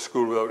go to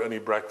school without any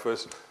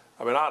breakfast.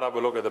 I mean, I'd have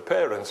a look at the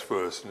parents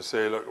first and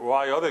say, look,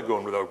 why are they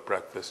going without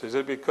breakfast? Is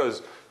it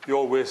because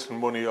you're wasting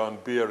money on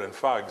beer and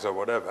fags or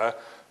whatever?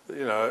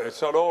 You know,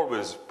 it's not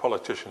always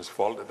politicians'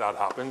 fault that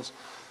happens.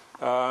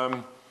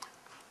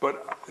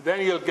 But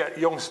then you'll get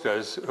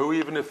youngsters who,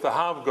 even if they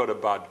have got a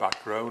bad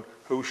background,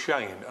 who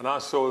shine. And I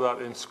saw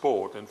that in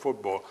sport, in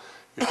football.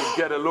 You could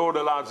get a load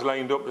of lads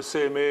lined up the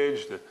same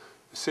age, the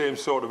same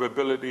sort of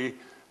ability,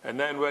 and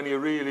then when you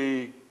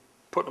really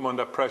put them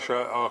under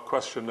pressure or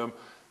question them,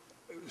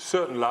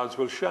 certain lads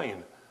will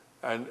shine.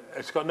 And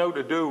it's got nothing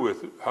to do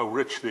with how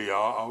rich they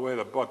are or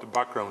what the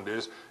background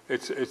is.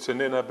 It's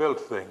an inner built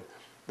thing.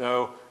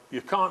 Now,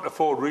 you can't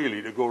afford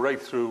really to go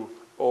right through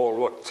all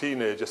what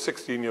teenagers,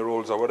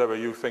 16-year-olds or whatever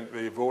you think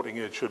the voting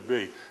age should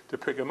be, to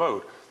pick them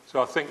out.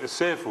 So I think the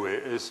safe way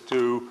is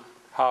to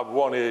have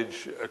one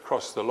age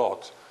across the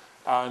lot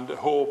and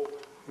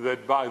hope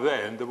that by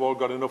then they've all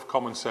got enough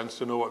common sense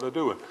to know what they're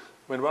doing.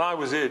 I mean, when I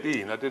was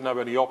 18, I didn't have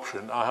any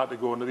option. I had to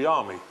go into the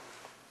army,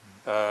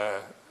 or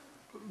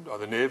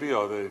the Navy,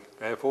 or the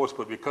Air Force,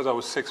 but because I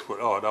was 6 foot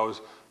odd, I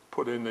was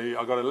put in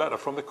I got a letter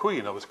from the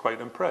Queen. I was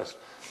quite impressed.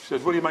 She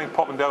said, "Would you mind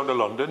popping down to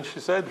London?" she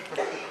said,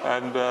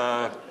 and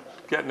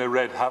getting a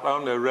red hat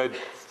on, a red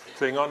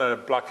thing on, and a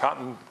black hat,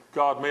 and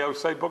guard me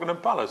outside Buckingham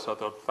Palace. I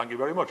thought, thank you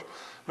very much.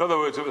 In other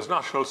words, it was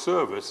national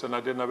service and I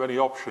didn't have any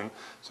option.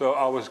 So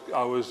I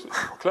was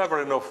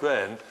clever enough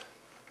then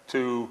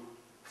to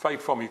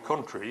fight for my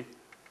country.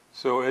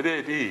 So at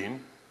 18,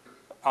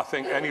 I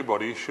think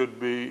anybody should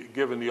be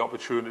given the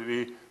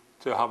opportunity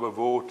to have a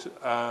vote.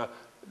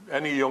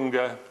 Any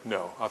younger,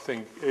 no. I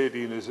think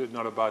 18 is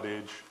not a bad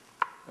age.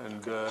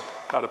 And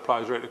that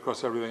applies right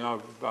across everything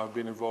I've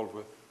been involved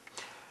with.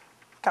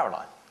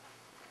 Caroline.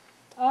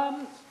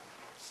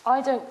 I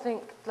don't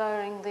think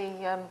lowering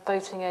the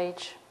voting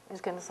age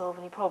is going to solve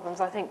any problems.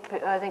 I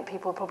think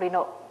people are probably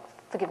not,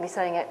 forgive me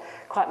saying it,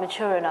 quite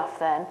mature enough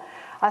then.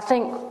 I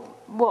think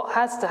what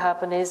has to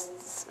happen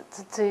is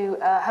to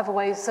have a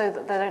way so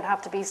that there don't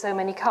have to be so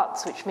many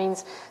cuts, which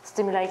means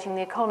stimulating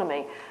the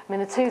economy. I mean,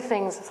 the two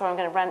things, sorry, I'm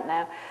going to rant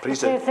now. Please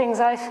do. The two things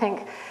I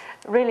think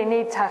really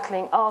need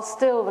tackling are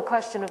still the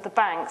question of the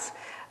banks.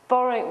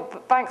 Borrowing,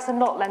 banks are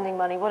not lending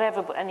money,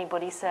 whatever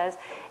anybody says.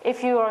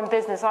 If you are in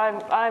business,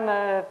 I'm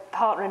a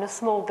partner in a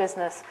small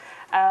business,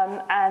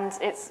 and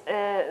it's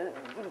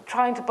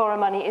trying to borrow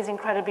money is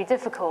incredibly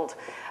difficult.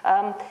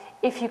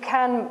 If you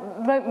can,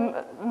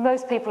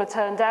 most people are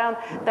turned down.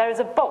 There is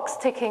a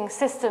box-ticking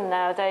system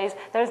nowadays.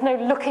 There is no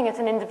looking at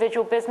an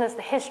individual business,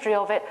 the history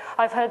of it.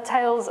 I've heard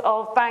tales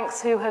of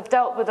banks who have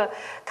dealt with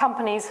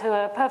companies who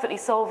are perfectly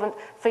solvent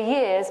for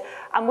years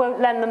and won't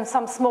lend them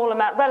some small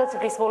amount,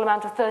 relatively small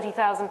amount of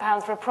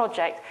 £30,000 for a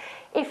project.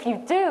 If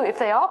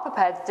they are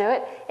prepared to do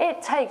it,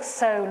 it takes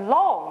so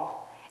long.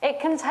 It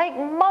can take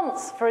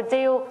months for a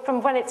deal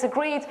from when it's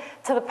agreed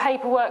to the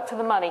paperwork to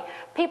the money.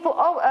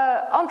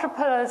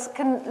 Entrepreneurs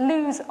can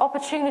lose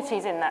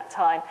opportunities in that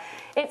time.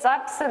 It's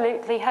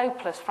absolutely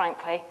hopeless,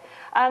 frankly.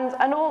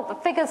 And all the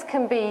figures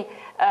can be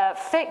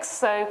fixed,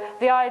 so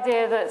the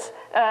idea that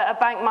a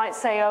bank might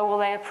say, oh, well,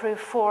 they approve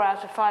 4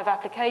 out of 5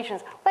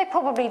 applications. They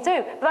probably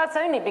do, but that's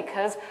only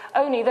because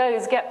only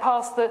those get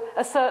past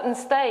a certain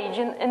stage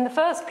in the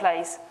first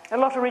place. A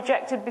lot are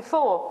rejected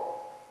before.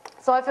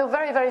 So I feel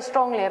very, very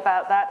strongly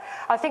about that.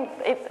 I think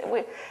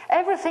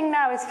everything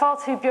now is far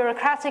too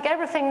bureaucratic.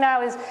 Everything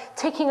now is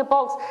ticking a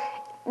box.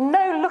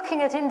 No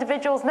looking at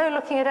individuals, no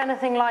looking at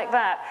anything like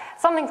that.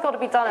 Something's got to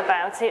be done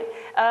about it,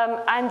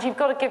 and you've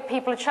got to give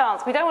people a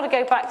chance. We don't want to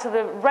go back to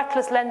the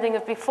reckless lending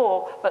of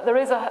before, but there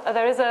is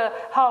a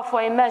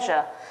halfway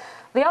measure.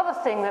 The other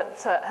thing that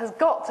has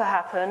got to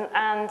happen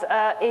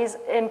is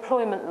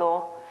employment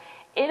law.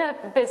 In a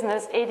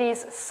business, it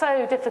is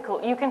so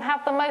difficult. You can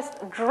have the most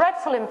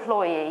dreadful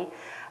employee,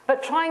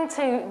 but trying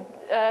to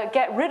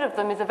get rid of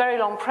them is a very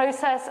long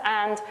process,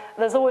 and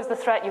there's always the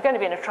threat you're going to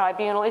be in a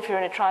tribunal. If you're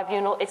in a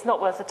tribunal, it's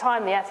not worth the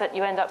time, the effort,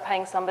 you end up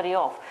paying somebody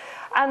off.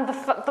 And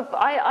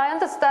I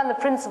understand the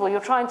principle, you're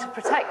trying to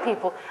protect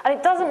people, and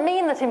it doesn't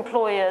mean that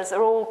employers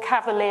are all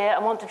cavalier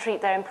and want to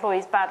treat their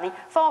employees badly,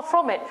 far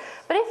from it.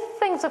 But if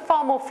things are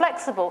far more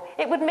flexible,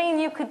 it would mean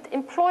you could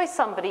employ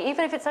somebody,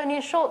 even if it's only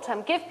a short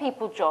term, give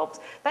people jobs,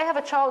 they have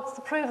a chance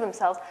to prove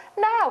themselves.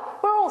 Now,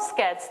 we're all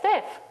scared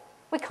stiff.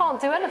 We can't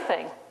do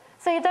anything.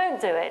 So you don't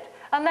do it.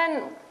 And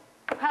then,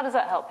 how does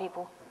that help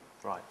people?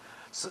 Right.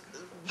 So,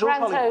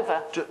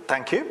 over.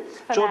 Thank you.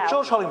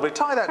 George Hollingburry,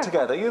 tie that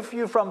together.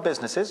 You've run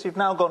businesses. You've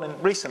now gone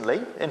in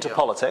recently into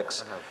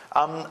politics.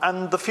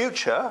 And the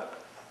future,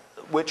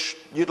 which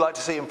you'd like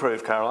to see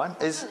improve, Caroline,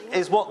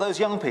 is what those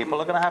young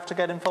people are going to have to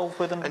get involved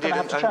with and going to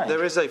have to change.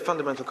 There is a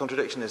fundamental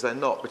contradiction, is there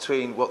not,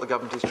 between what the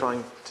government is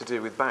trying to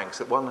do with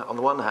banks. On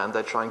the one hand,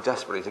 they're trying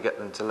desperately to get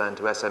them to lend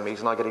to SMEs,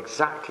 and I get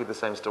exactly the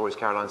same stories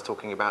Caroline's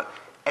talking about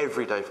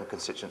every day from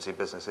constituency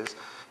businesses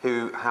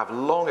who have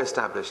long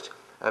established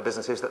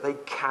businesses that they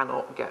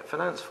cannot get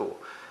finance for.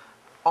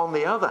 On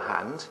the other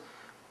hand,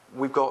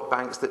 we've got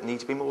banks that need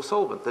to be more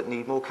solvent, that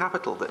need more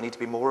capital, that need to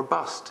be more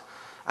robust.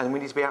 And we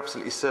need to be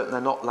absolutely certain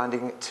they're not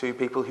lending to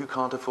people who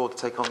can't afford to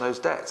take on those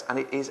debts. And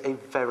it is a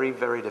very,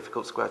 very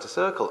difficult square to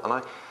circle. And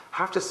I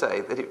have to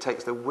say that it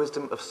takes the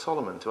wisdom of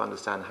Solomon to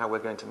understand how we're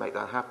going to make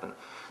that happen.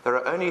 There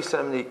are only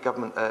so many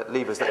government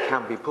levers that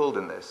can be pulled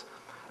in this.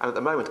 And at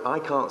the moment, I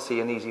can't see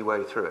an easy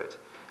way through it.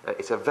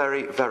 It's a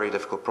very, very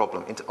difficult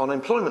problem. On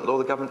employment law,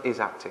 the government is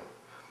acting.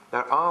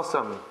 There are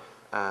some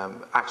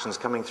actions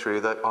coming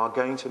through that are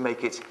going to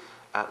make it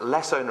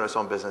less onerous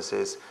on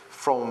businesses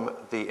from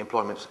the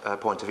employment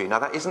point of view. Now,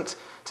 that isn't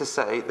to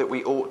say that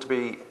we ought to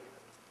be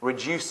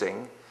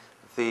reducing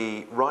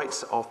the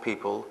rights of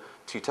people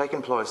to take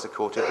employers to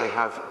court if they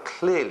have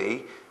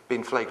clearly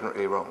been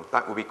flagrantly wrong.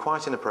 That would be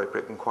quite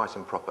inappropriate and quite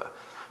improper.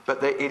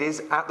 But it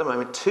is, at the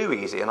moment, too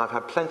easy, and I've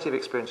had plenty of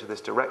experience with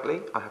this directly,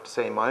 I have to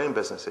say in my own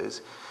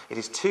businesses, it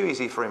is too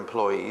easy for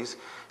employees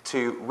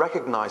to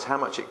recognise how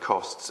much it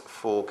costs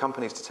for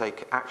companies to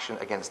take action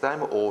against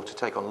them or to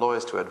take on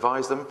lawyers to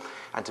advise them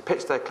and to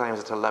pitch their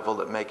claims at a level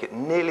that make it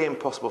nearly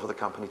impossible for the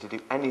company to do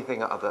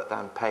anything other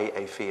than pay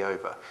a fee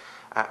over.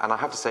 And I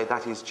have to say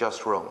that is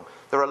just wrong.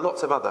 There are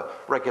lots of other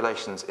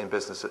regulations in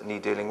business that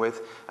need dealing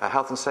with.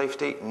 Health and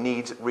safety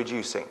needs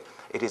reducing.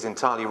 It is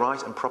entirely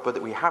right and proper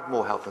that we have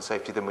more health and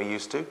safety than we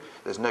used to.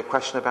 There's no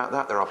question about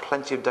that. There are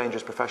plenty of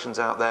dangerous professions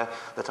out there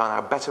that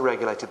are now better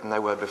regulated than they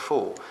were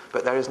before.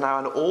 But there is now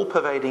an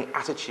all-pervading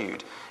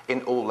attitude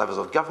in all levels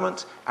of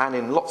government and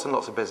in lots and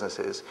lots of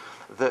businesses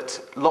that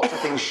lots of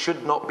things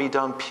should not be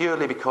done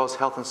purely because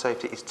health and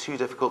safety is too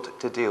difficult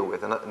to deal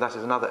with. And that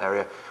is another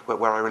area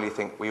where I really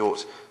think we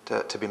ought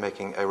to be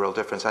making a real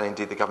difference, and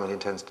indeed the government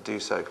intends to do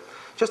so.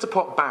 Just to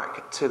pop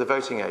back to the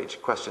voting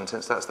age question,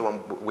 since that's the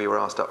one we were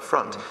asked up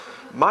front,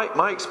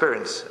 my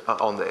experience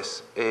on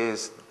this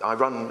is I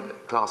run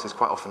classes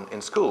quite often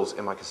in schools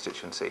in my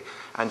constituency,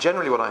 and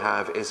generally what I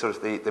have is sort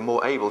of the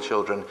more able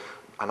children,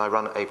 and I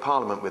run a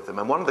parliament with them.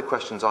 And one of the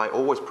questions I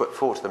always put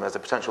forward to them as a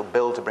potential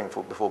bill to bring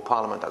before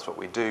parliament, that's what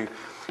we do,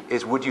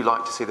 is would you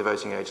like to see the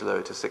voting age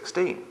lowered to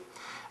 16?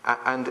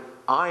 And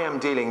I am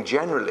dealing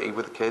generally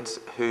with kids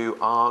who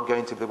are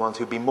going to be the ones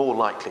who would be more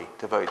likely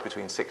to vote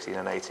between 16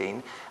 and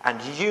 18.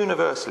 And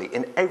universally,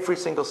 in every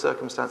single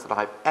circumstance that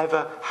I've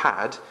ever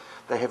had,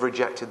 they have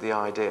rejected the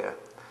idea.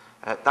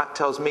 That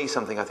tells me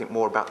something, I think,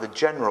 more about the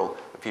general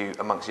view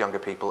amongst younger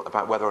people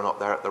about whether or not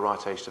they're at the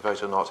right age to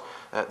vote or not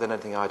than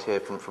anything I'd hear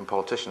from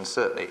politicians.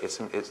 Certainly, it's,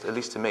 at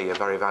least to me, a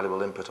very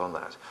valuable input on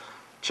that.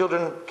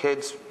 Children,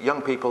 kids,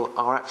 young people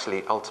are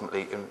actually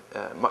ultimately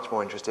much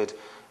more interested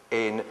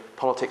in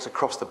politics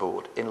across the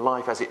board, in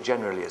life as it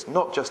generally is.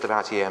 Not just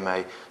about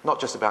EMA, not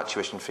just about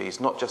tuition fees,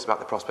 not just about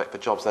the prospect for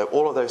jobs, though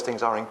all of those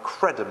things are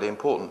incredibly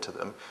important to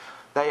them.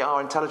 They are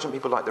intelligent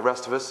people like the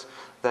rest of us.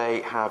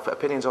 They have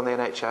opinions on the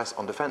NHS,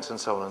 on defence and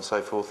so on and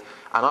so forth.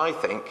 And I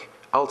think,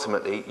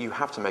 ultimately, you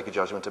have to make a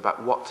judgment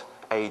about what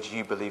age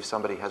you believe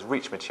somebody has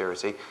reached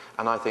maturity.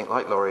 And I think,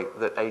 like Lawrie,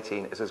 that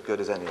 18 is as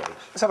good as any age.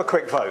 Let's have a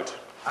quick vote.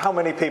 How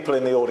many people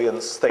in the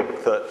audience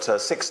think that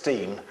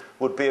 16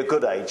 would be a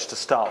good age to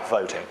start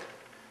voting?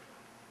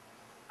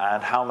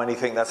 And how many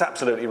think that's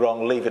absolutely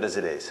wrong, leave it as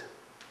it is?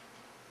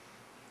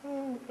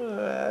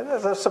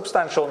 There's a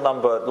substantial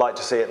number like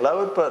to see it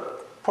lowered, but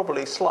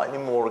probably slightly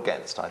more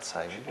against, I'd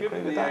say.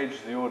 Given the age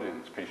of the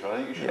audience, Peter, I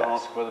think you should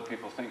ask whether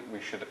people think we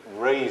should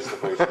raise the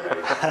voting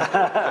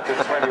age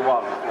to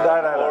 21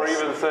 or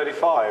even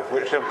 35,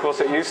 which of course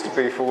it used to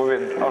be for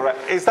women.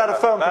 Is that a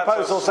firm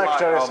proposal,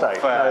 Secretary of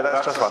State? No,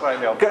 that's just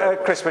one.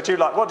 Chris, would you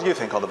like? What do you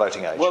think on the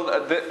voting age? Well,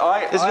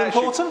 is it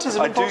important?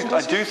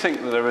 I do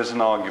think that there is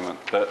an argument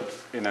that,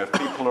 you know, if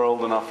people are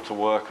old enough to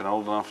work and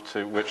old enough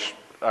to, which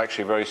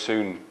actually very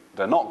soon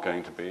they're not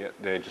going to be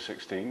at the age of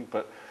 16,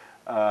 but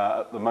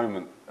at the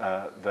moment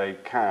they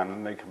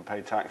can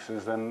pay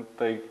taxes, then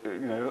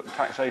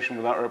taxation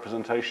without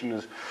representation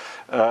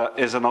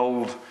is an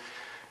old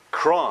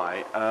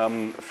cry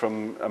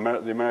from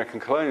the American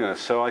colonialists.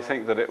 So I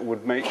think that it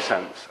would make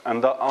sense,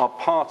 and that our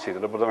party, the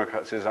Liberal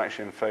Democrats, is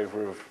actually in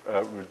favour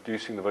of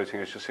reducing the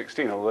voting age to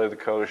 16, although the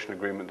coalition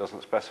agreement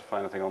doesn't specify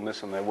anything on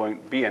this, and there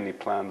won't be any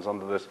plans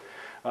under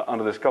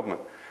this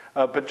government.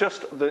 But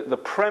just the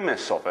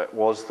premise of it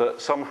was that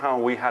somehow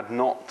we had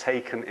not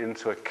taken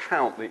into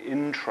account the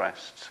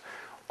interests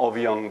of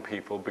young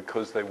people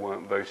because they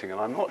weren't voting.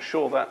 And I'm not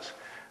sure that's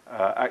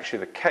actually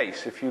the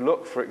case. If you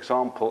look, for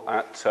example,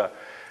 at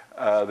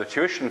the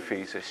tuition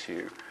fees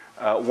issue,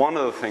 one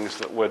of the things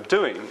that we're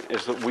doing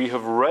is that we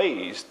have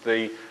raised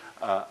the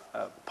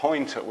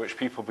point at which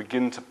people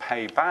begin to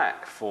pay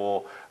back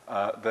for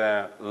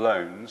their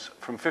loans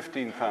from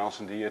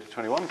 $15,000 a year to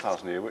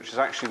 $21,000 a year, which is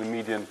actually the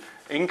median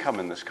income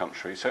in this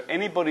country. So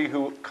anybody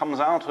who comes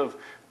out of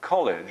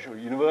college or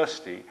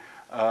university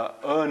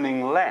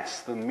earning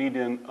less than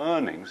median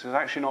earnings is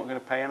actually not going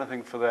to pay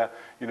anything for their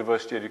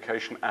university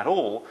education at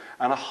all,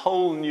 and a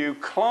whole new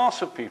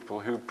class of people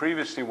who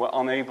previously were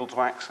unable to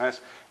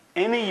access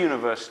any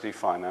university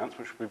finance,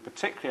 which will be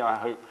particularly, I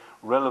hope,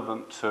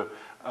 relevant to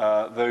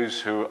those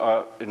who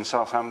are in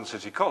Southampton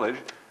City College,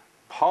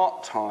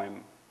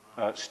 part-time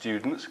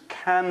students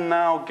can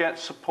now get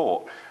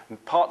support.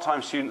 And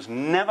part-time students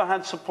never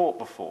had support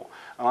before.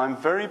 And I'm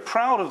very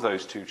proud of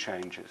those two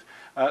changes.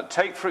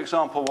 Take, for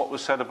example, what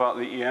was said about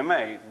the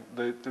EMA.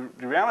 The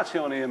reality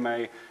on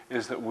EMA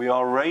is that we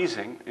are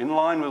raising, in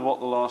line with what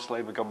the last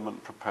Labour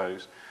government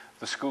proposed,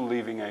 the school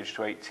leaving age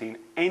to 18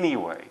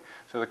 anyway.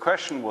 So the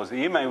question was, the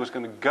EMA was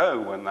going to go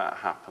when that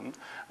happened.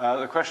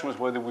 The question was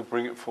whether we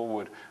bring it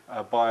forward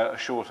by a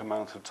short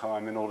amount of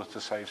time in order to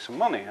save some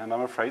money. And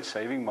I'm afraid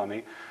saving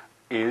money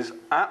is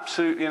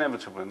absolutely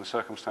inevitable in the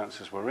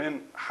circumstances we're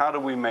in. How do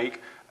we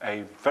make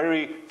a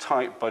very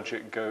tight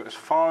budget go as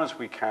far as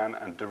we can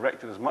and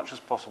direct it as much as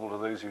possible to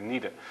those who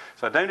need it?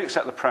 So I don't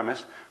accept the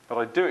premise, but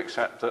I do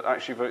accept that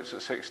actually votes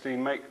at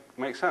 16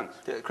 make sense.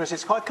 Yeah, Chris,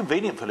 it's quite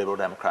convenient for Liberal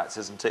Democrats,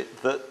 isn't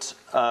it, that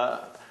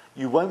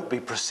you won't be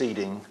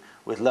proceeding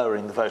with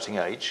lowering the voting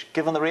age,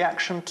 given the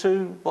reaction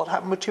to what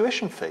happened with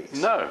tuition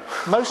fees? No.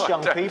 Most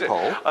young people...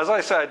 As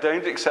I say, I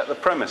don't accept the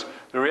premise.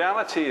 The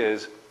reality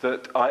is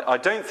that I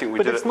don't think we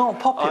did... But it's not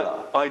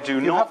popular. I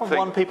do not think... You haven't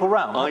won people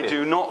round, have you? I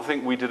do not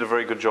think we did a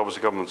very good job as a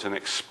government in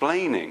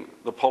explaining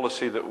the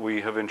policy that we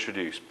have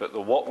introduced. But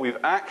what we've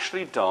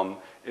actually done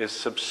is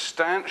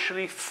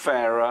substantially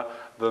fairer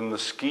than the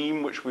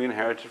scheme which we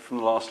inherited from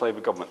the last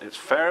Labour government. It's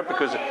fairer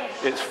because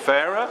it's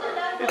fairer.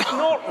 It's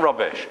not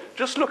rubbish.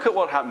 Just look at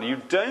what happened.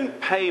 You don't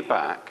pay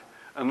back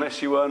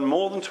unless you earn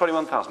more than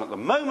 £21,000. At the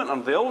moment,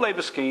 under the old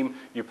Labour scheme,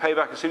 you pay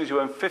back as soon as you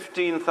earn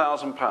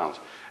 £15,000.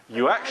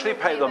 You actually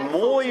pay the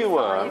more you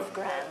earn.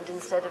 £5,000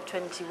 instead of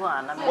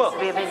 21. I mean, well, it's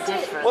be a bit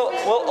different.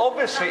 Well,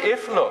 obviously,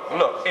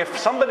 if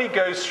somebody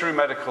goes through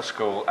medical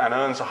school and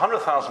earns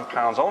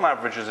 £100,000 on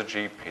average as a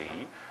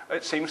GP,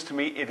 it seems to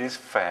me it is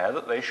fair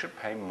that they should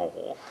pay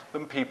more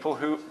than people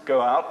who go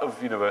out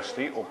of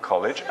university or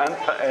college and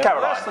pay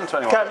less than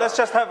 21. Let's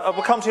just have...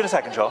 we'll come to you in a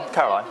second, John.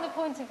 Caroline. From the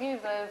point of view,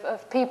 though,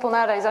 of people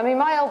nowadays, I mean,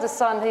 my eldest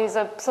son, who's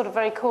a sort of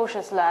very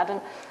cautious lad, and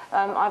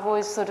I've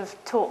always sort of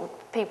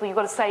taught people you've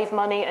got to save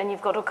money and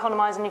you've got to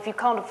economise, and if you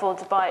can't afford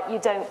to buy it, you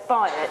don't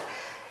buy it.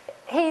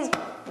 He's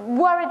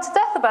worried to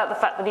death about the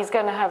fact that he's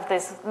going to have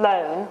this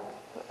loan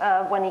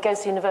when he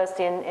goes to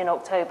university in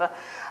October.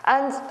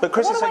 But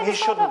Chris is saying he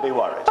shouldn't be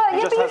worried. But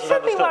you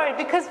should be worried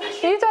because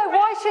you don't.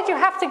 Why should you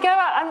have to go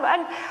out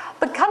and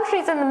the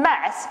country's in the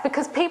mess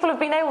because people have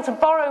been able to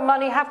borrow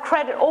money, have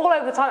credit all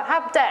over the time,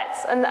 have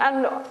debts, and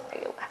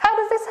How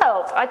does this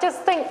help? I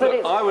just think that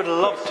it's... I would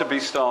love to be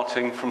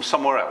starting from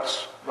somewhere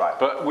else. Right.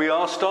 But we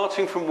are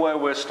starting from where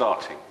we're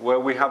starting, where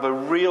we have a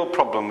real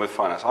problem with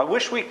finance. I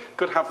wish we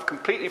could have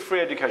completely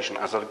free education.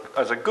 As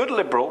a good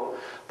Liberal,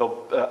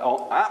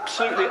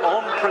 absolutely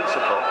on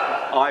principle,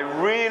 I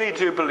really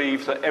do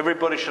believe that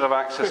everybody should have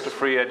access to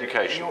free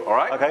education. All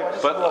right? Okay.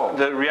 But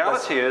the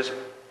reality is,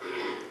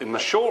 in the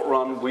short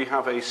run, we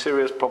have a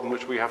serious problem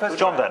which we have to address.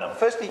 John Denham.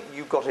 Firstly,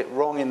 you got it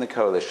wrong in the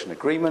coalition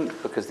agreement,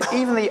 because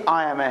even the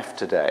IMF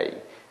today,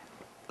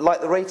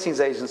 like the ratings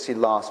agency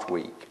last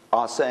week,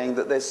 are saying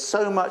that there's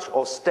so much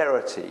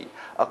austerity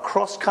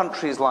across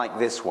countries like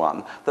this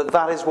one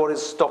that is what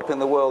is stopping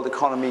the world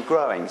economy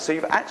growing. So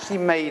you've actually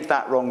made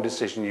that wrong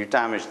decision. You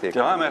damaged the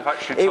economy. The IMF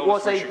actually told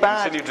us we should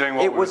continue doing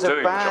what we were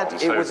doing, John,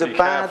 so be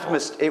careful.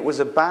 It was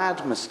a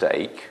bad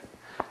mistake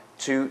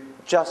to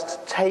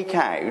just take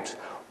out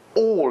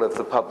all of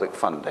the public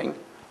funding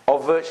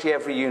of virtually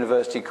every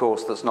university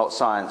course that's not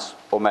science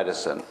or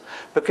medicine,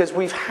 because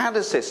we've had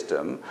a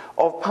system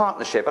of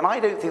partnership, and I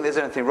don't think there's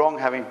anything wrong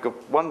having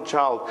one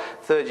child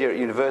third year at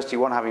university,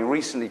 one having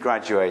recently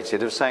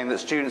graduated, of saying that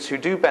students who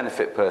do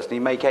benefit personally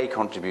make a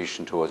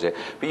contribution towards it,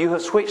 but you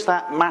have switched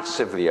that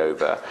massively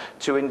over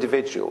to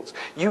individuals.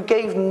 You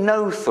gave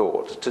no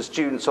thought to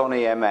students on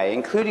EMA,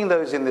 including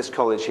those in this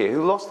college here,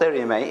 who lost their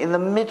EMA in the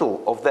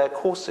middle of their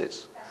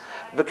courses.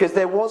 Because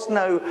there was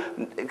no,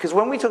 because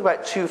when we talk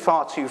about too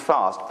far too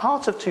fast,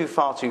 part of too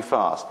far too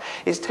fast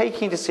is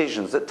taking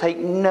decisions that take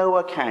no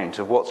account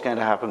of what's going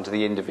to happen to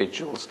the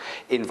individuals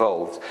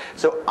involved.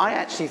 So I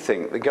actually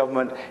think the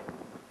government,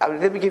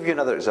 let me give you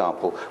another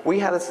example. We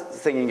had a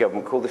thing in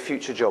government called the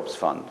Future Jobs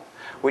Fund,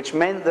 which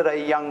meant that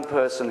a young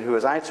person who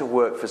was out of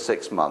work for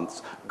 6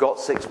 months got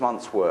 6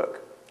 months'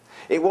 work.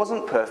 It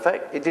wasn't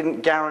perfect, it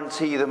didn't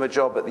guarantee them a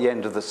job at the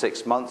end of the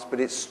 6 months,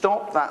 but it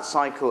stopped that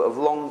cycle of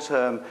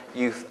long-term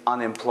youth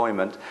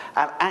unemployment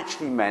and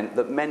actually meant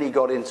that many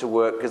got into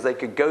work because they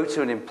could go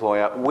to an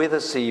employer with a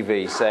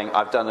CV saying,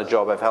 I've done a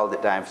job, I've held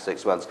it down for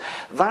 6 months.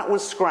 That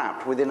was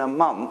scrapped within a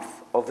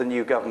month of the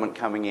new government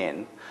coming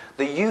in.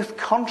 The youth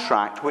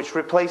contract, which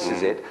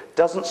replaces it,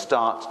 doesn't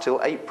start till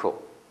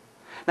April.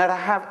 Now, to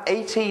have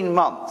 18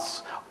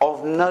 months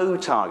of no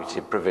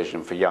targeted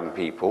provision for young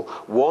people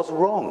was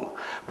wrong,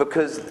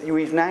 because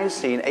we've now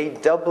seen a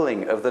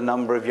doubling of the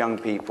number of young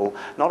people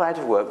not out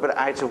of work, but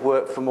out of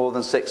work for more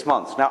than 6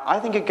 months. Now,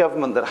 I think a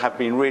government that have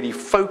been really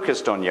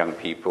focused on young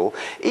people,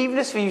 even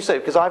if you say,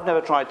 because I've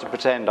never tried to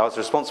pretend I was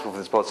responsible for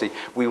this policy,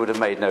 we would have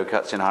made no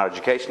cuts in higher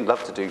education.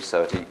 Love to do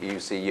so at a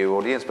UCU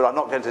audience, but I'm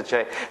not going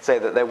to say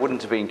that there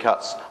wouldn't have been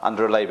cuts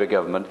under a Labour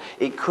government.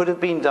 It could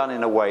have been done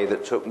in a way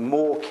that took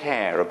more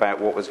care about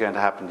what was going to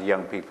happen to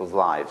young people's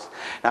lives.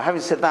 Now,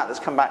 having said that, let's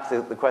come back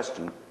to the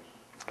question.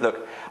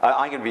 Look,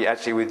 I'm going to be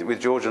actually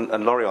with George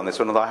and Lawrie on this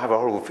one, although I have a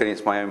horrible feeling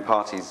it's my own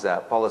party's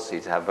policy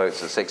to have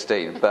votes at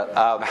 16. But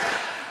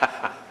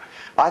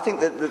I think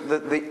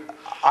that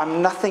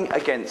I'm nothing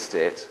against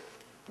it,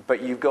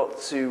 but you've got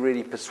to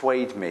really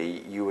persuade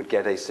me you would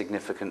get a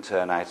significant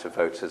turnout of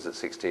voters at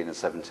 16 and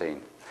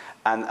 17.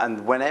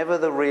 And whenever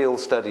the real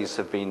studies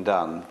have been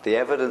done, the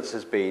evidence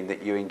has been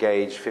that you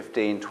engage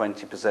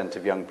 15–20%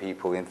 of young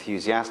people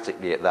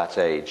enthusiastically at that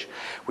age.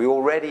 We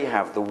already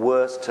have the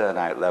worst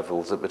turnout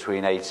levels at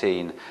between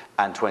 18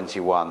 and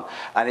 21.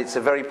 And it's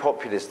a very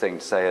populist thing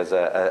to say as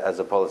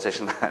a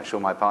politician. I'm sure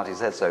my party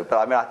said so. But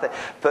I mean,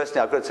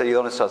 personally, I've got to tell you the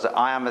honest answer.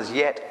 I am as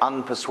yet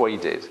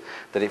unpersuaded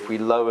that if we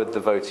lowered the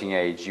voting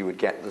age, you would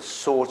get the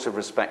sort of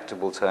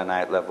respectable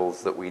turnout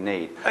levels that we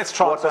need. Let's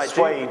try to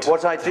persuade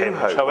what I do him,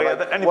 hope. Shall we?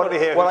 Anybody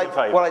here who's in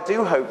favour? What I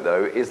do hope,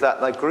 though, is that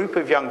the group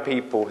of young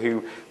people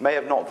who may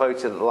have not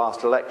voted at the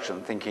last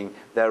election thinking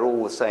they're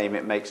all the same,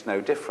 it makes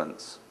no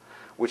difference,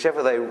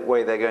 whichever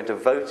way they're going to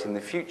vote in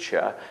the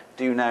future,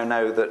 do now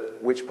know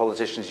that which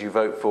politicians you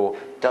vote for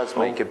does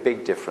make a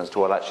big difference to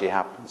what actually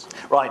happens.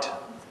 Right.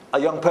 A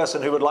young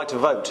person who would like to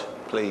vote,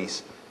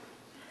 please.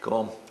 Come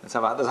on. Let's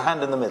have there's a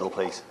hand in the middle,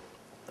 please.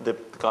 The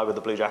guy with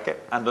the blue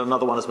jacket. And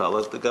another one as well.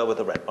 There's the girl with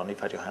the red one. You've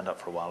had your hand up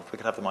for a while. If we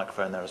could have the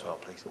microphone there as well,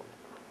 please.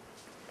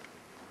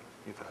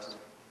 You first.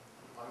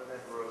 I'm a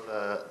member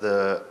of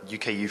the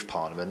UK Youth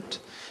Parliament,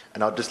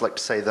 and I'd just like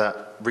to say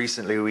that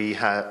recently we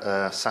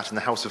had sat in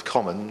the House of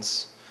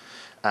Commons,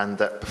 and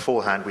that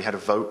beforehand we had a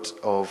vote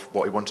of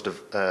what we wanted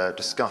to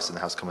discuss in the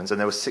House of Commons, and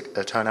there was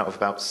a turnout of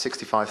about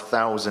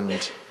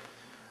 65,000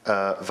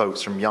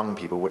 votes from young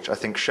people, which I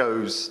think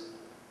shows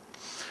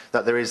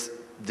that there is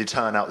the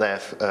turnout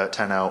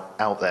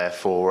out there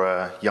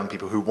for young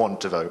people who want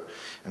to vote.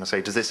 And I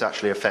say, does this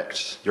actually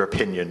affect your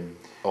opinion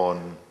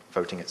on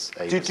voting at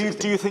age? Do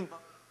you think by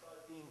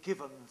being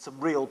given some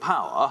real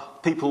power,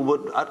 people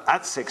would,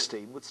 at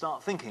 16, would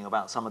start thinking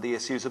about some of the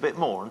issues a bit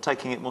more and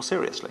taking it more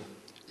seriously?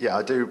 Yeah,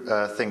 I do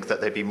think that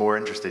they'd be more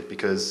interested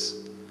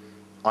because,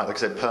 like I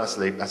said,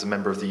 personally, as a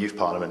member of the Youth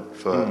Parliament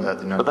for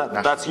the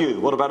But that's you.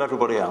 What about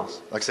everybody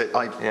else? Like I said,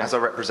 as I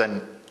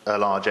represent a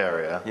large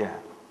area,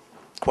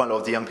 quite a lot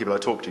of the young people I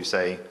talk to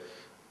say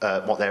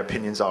what their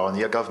opinions are on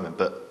the government,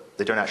 but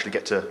they don't actually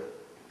get to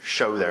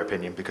show their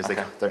opinion because they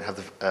don't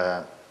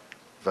have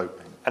vote.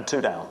 And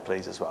 2 down,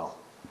 please, as well.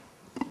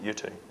 You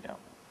too, yeah.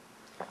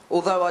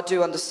 Although I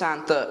do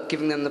understand that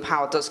giving them the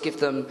power does give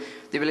them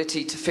the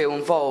ability to feel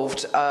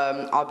involved,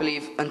 I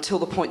believe until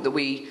the point that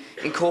we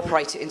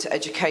incorporate it into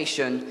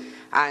education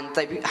and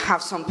they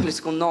have some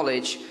political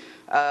knowledge,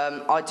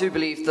 I do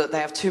believe that they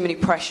have too many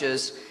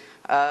pressures,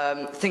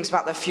 things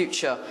about their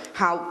future,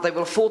 how they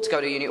will afford to go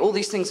to uni. All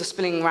these things are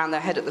spinning around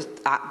their head at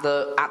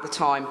the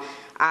time,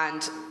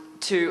 and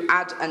to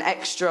add an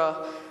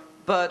extra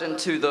burden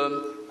to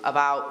them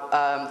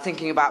about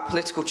thinking about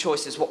political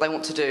choices, what they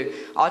want to do,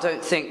 I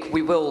don't think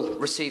we will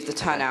receive the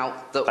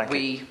turnout that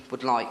we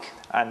would like.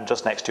 And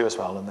just next to you as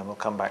well, and then we'll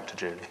come back to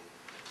Julie.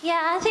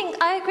 Yeah, I think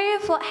I agree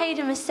with what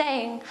Hayden was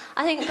saying.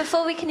 I think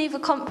before we can even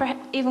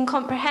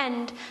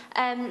comprehend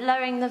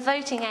lowering the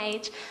voting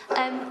age,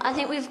 I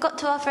think we've got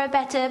to offer a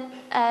better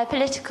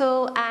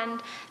political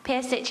and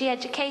PSHE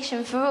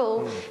education for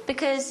all,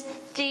 because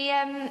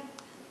the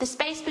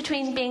space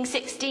between being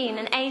 16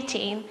 and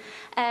 18,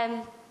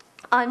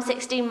 I'm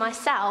 16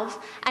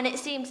 myself, and it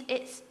seems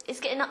it's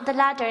getting up the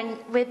ladder, and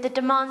with the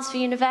demands for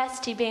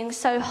university being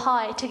so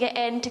high to get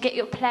in, to get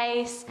your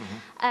place,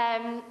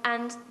 and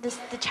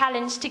the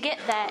challenge to get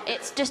there,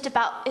 it's just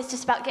about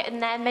getting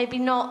there, maybe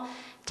not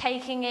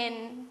taking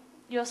in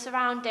your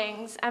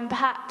surroundings, and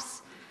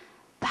perhaps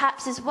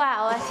as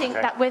well, I think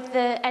that with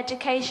the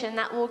education,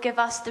 that will give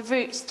us the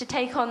roots to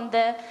take on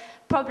the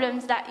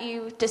problems that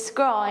you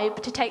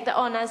describe, to take that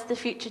on as the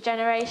future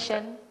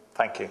generation.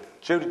 Thank you.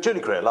 Julie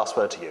Greer, last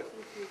word to you.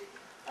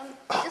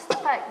 Just the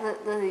fact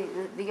that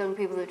the young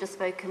people who have just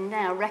spoken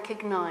now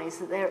recognise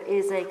that there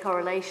is a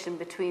correlation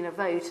between a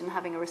vote and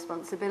having a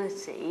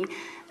responsibility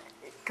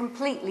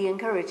completely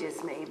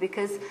encourages me,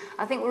 because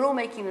I think we're all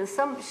making an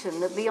assumption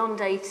that beyond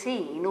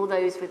 18, all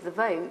those with the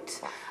vote,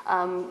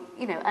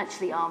 you know,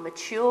 actually are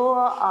mature,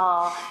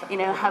 are, you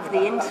know, have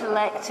the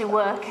intellect to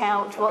work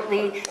out what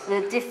the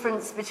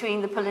difference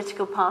between the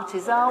political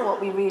parties are,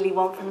 what we really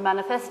want from the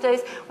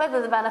manifestos,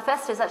 whether the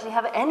manifestos actually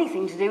have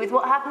anything to do with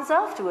what happens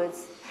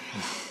afterwards.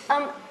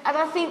 And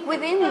I think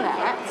within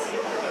that...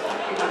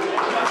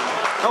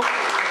 Oh,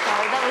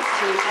 sorry, that was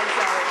true.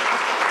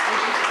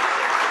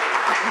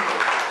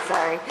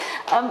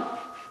 I'm sorry.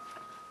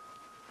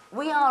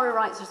 We are a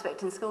rights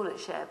respecting school at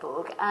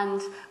Cherbourg, and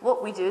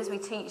what we do is we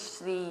teach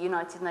the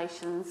United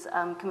Nations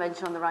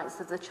Convention on the Rights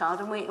of the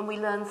Child, and we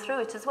learn through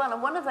it as well.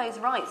 And one of those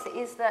rights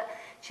is that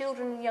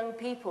children and young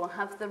people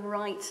have the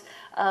right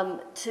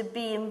to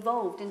be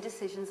involved in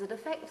decisions that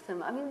affect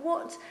them. I mean,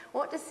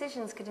 what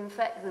decisions could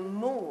affect them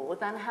more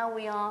than how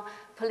we are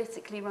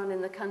politically run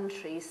in the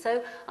country?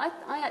 So I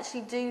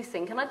actually do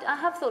think, and I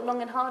have thought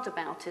long and hard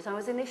about it. I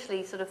was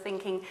initially sort of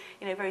thinking,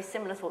 you know, very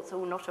similar thoughts,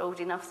 oh, not old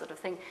enough sort of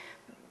thing.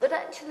 But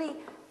actually,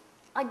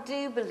 I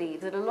do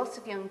believe that a lot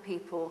of young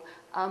people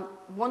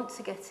want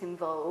to get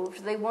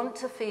involved. They want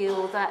to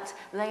feel that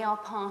they are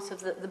part of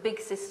the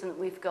big system that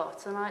we've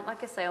got. And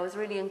like I say, I was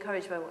really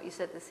encouraged by what you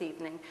said this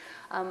evening.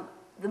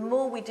 The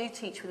more we do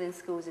teach within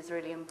schools is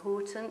really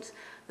important.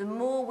 The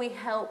more we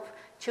help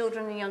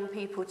children and young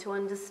people to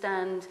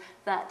understand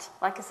that,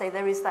 like I say,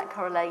 there is that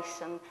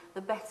correlation,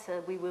 the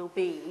better we will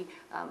be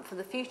for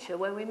the future,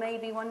 where we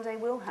maybe one day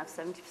will have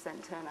 70%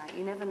 turnout.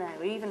 You never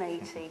know, even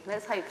 80.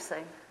 Let's hope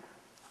so.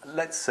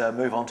 Let's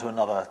move on to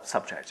another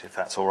subject, if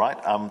that's all right.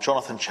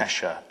 Jonathan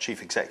Cheshire,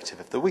 Chief Executive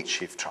of the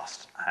Wheatsheaf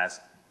Trust, has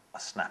a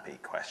snappy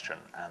question,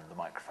 and the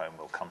microphone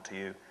will come to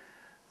you,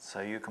 so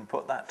you can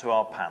put that to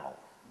our panel.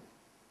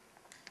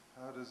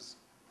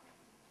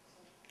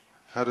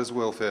 How does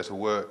welfare to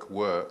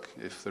work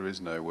if there is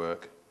no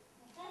work?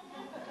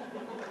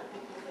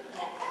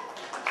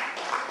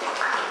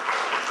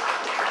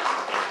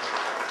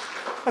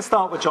 Let's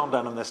start with John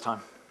Denham this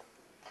time.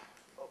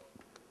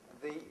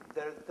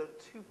 There are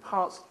two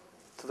parts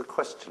to the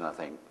question, I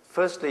think.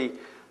 Firstly,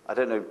 I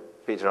don't know,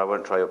 Peter, I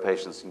won't try your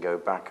patience and go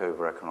back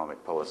over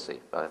economic policy,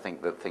 but I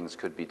think that things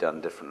could be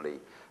done differently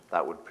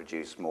that would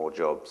produce more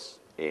jobs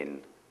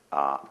in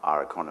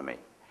our economy.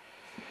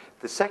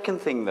 The second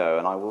thing, though,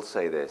 and I will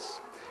say this,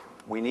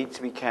 we need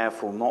to be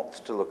careful not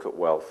to look at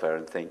welfare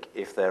and think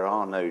if there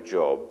are no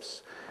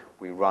jobs,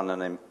 we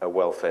run a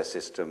welfare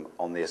system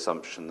on the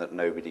assumption that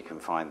nobody can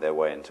find their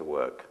way into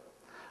work.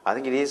 I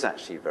think it is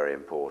actually very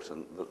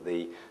important that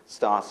the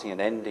starting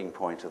and ending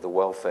point of the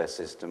welfare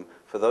system,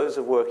 for those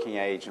of working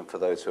age and for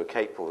those who are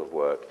capable of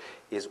work,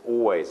 is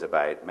always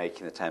about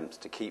making attempts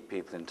to keep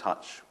people in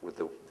touch with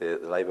the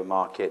labour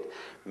market,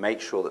 make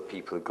sure that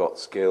people have got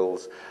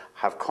skills,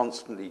 have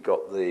constantly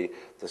got the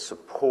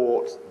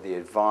support, the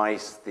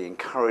advice, the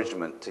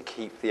encouragement to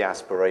keep the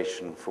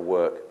aspiration for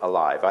work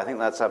alive. I think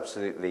that's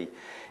absolutely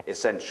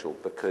essential,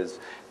 because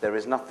there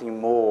is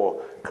nothing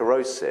more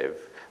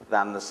corrosive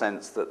than the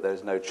sense that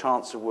there's no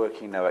chance of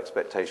working, no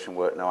expectation of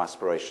work, no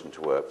aspiration to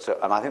work. So,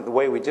 and I think the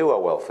way we do our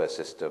welfare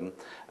system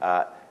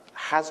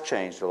has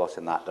changed a lot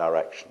in that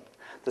direction.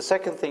 The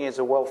second thing is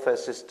a welfare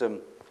system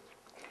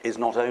is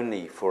not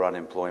only for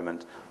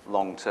unemployment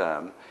long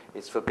term,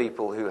 it's for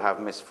people who have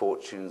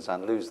misfortunes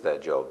and lose their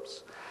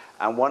jobs.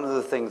 And one of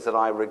the things that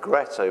I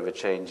regret over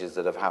changes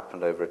that have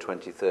happened over a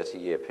 20,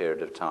 30-year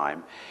period of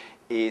time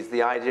is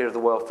the idea of the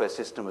welfare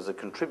system as a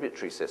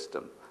contributory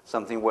system,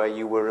 something where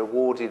you were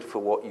rewarded for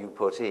what you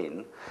put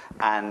in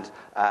and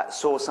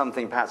saw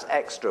something perhaps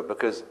extra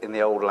because in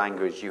the old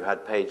language you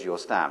had paid your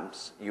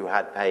stamps, you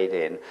had paid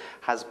in,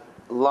 has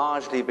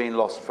largely been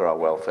lost for our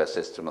welfare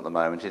system at the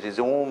moment. It is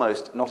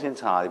almost, not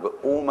entirely, but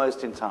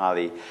almost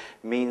entirely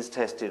means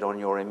tested on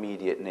your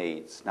immediate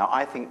needs. Now,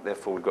 I think,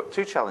 therefore, we've got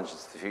two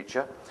challenges for the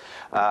future.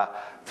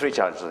 Three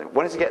challenges.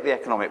 One is to get the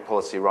economic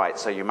policy right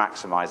so you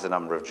maximise the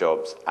number of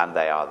jobs, and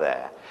they are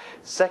there.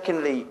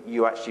 Secondly,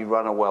 you actually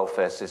run a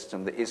welfare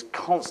system that is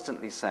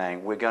constantly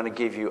saying, we're going to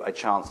give you a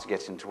chance to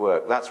get into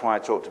work. That's why I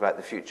talked about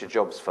the Future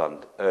Jobs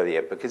Fund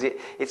earlier, because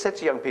it said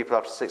to young people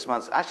after 6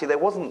 months, actually, there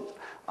wasn't,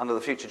 under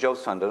the Future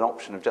Jobs Fund, an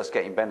option of just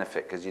getting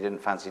benefit because you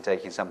didn't fancy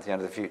taking something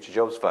under the Future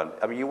Jobs Fund.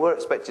 I mean, you were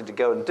expected to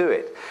go and do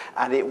it,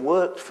 and it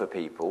worked for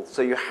people,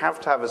 so you have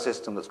to have a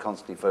system that's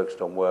constantly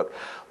focused on work.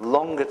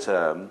 Longer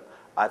term,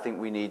 I think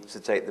we need to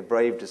take the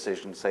brave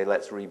decision to say,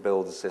 let's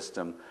rebuild the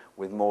system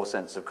with more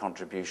sense of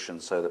contribution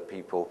so that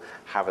people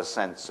have a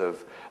sense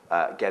of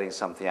getting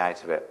something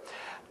out of it.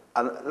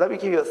 And let me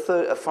give you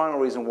a final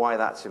reason why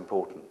that's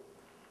important.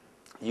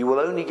 You will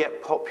only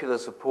get popular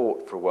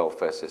support for a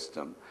welfare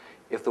system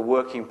if the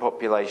working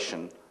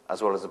population,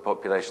 as well as the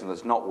population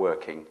that's not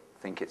working,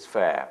 think it's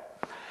fair.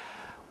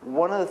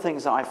 One of the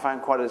things that I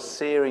found quite a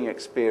searing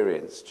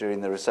experience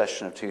during the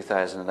recession of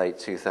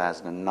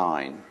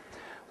 2008-2009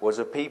 was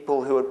of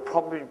people who had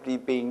probably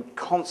been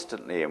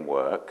constantly in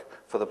work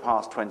for the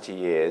past 20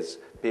 years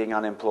being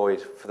unemployed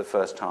for the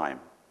first time.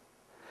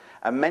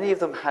 And many of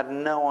them had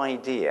no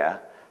idea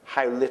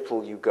how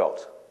little you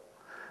got.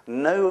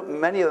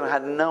 Many of them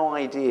had no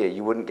idea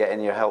you wouldn't get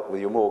any help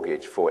with your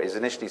mortgage for it. It was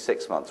initially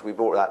 6 months. We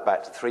brought that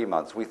back to 3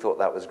 months. We thought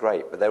that was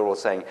great. But they were all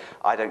saying,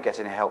 I don't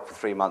get any help for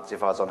 3 months.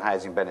 If I was on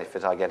housing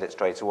benefit, I get it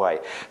straight away.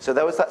 So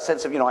there was that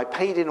sense of, I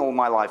paid in all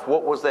my life.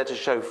 What was there to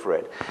show for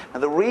it?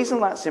 And the reason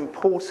that's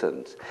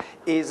important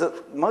is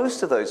that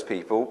most of those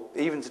people,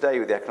 even today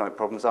with the economic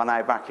problems, are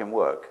now back in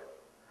work.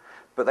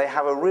 But they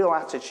have a real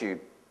attitude,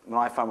 when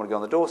I find when I go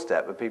on the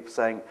doorstep, of people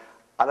saying,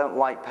 I don't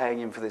like paying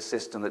in for this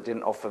system that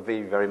didn't offer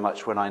me very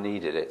much when I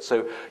needed it.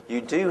 So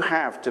you do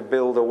have to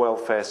build a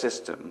welfare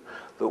system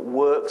that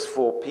works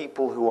for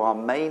people who are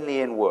mainly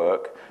in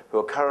work, who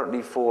are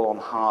currently fall on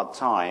hard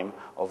time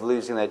of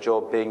losing their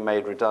job, being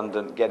made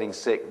redundant, getting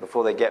sick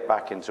before they get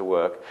back into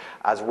work,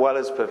 as well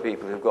as for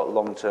people who've got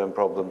long-term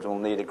problems and will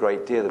need a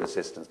great deal of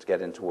assistance to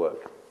get into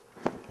work.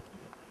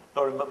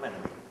 Lawrie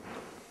McMenemy.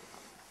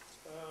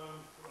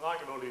 I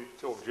can only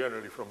talk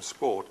generally from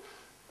sport.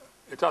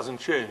 It hasn't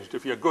changed.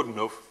 If you're good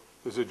enough,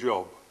 there's a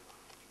job.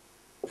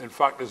 In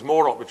fact, there's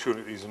more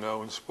opportunities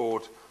now in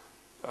sport.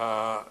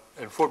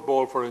 In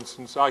football, for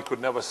instance, I could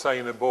never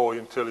sign a boy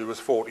until he was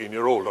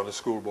 14-year-old on a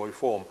schoolboy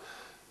form.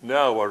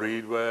 Now I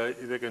read where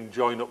they can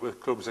join up with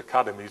clubs'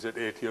 academies at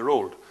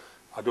 8-year-old.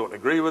 I don't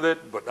agree with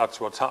it, but that's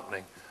what's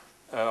happening.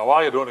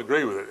 Why I don't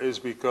agree with it is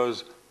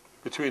because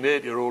between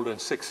 8-year-old and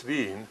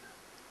 16,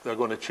 they're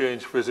going to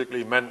change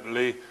physically,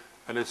 mentally,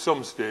 and at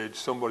some stage,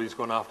 somebody's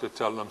going to have to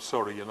tell them,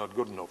 sorry, you're not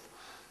good enough.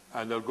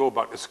 And they'll go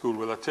back to school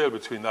with their tail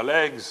between their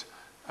legs,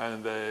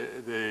 and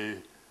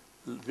the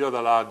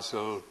other lads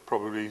will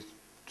probably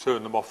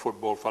turn them off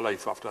football for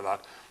life after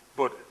that.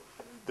 But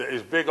there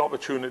is big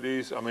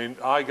opportunities. I mean,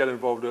 I get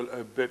involved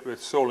a bit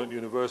with Solent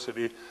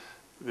University.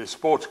 The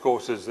sports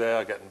courses there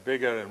are getting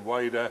bigger and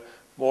wider,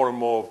 more and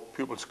more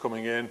pupils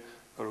coming in.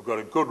 We've got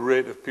a good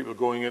rate of people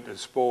going into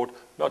sport,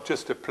 not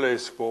just to play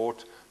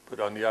sport, but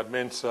on the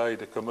admin side,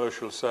 the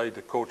commercial side,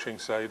 the coaching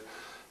side.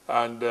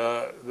 And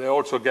they're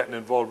also getting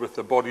involved with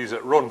the bodies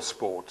that run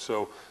sport.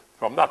 So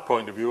from that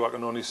point of view, I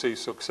can only see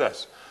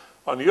success.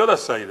 On the other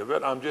side of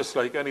it, I'm just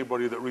like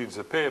anybody that reads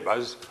the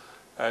papers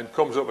and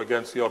comes up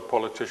against the odd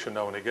politician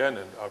now and again,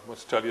 and I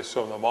must tell you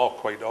some of them are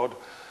quite odd.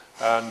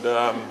 And,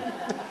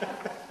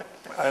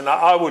 and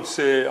I would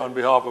say on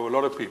behalf of a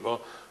lot of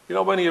people,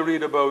 when you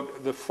read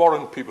about the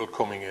foreign people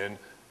coming in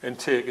and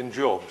taking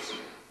jobs,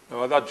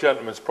 now, that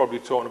gentleman's probably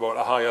talking about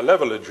a higher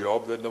level of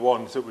job than the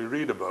ones that we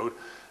read about,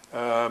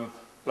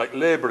 like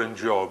labouring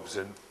jobs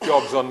and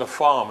jobs on the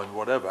farm and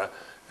whatever,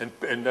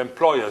 and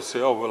employers say,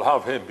 oh, we'll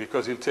have him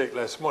because he'll take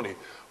less money.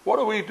 What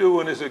are we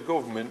doing as a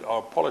government,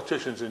 or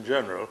politicians in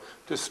general,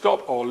 to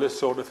stop all this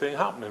sort of thing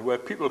happening, where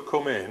people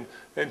come in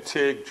and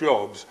take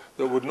jobs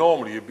that would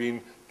normally have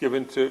been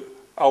given to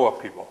our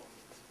people?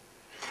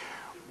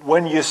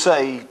 When you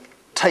say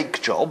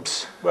take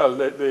jobs... Well,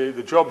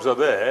 the jobs are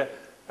there.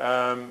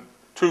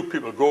 Two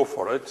people go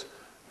for it.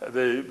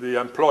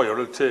 The employer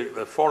will take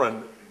the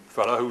foreign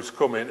fella who's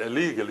come in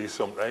illegally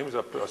sometimes,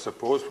 I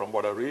suppose, from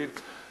what I read,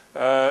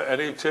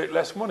 and he'll take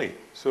less money.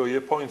 So he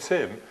appoints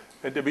him.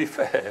 And to be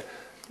fair,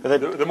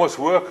 they must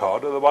work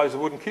hard, otherwise they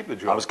wouldn't keep the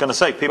job. I was going to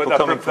say, people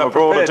coming from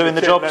abroad are doing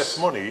the jobs. Less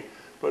money,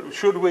 but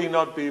should we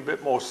not be a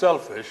bit more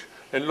selfish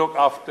and look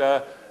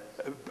after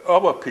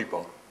our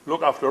people?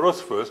 Look after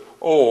us first,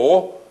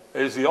 or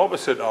is the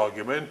opposite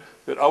argument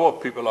that our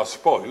people are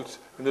spoilt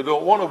and they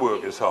don't want to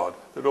work as hard.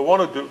 They don't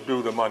want to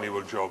do the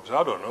manual jobs.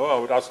 I don't know. I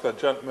would ask that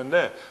gentleman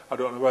there. I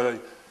don't know whether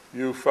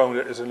you found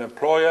it as an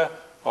employer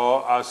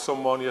or as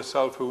someone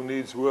yourself who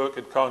needs work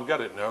and can't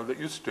get it now that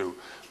used to.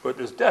 But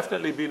there's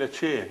definitely been a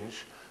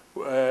change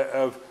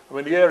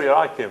the area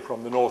I came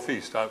from, the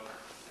northeast, I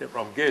came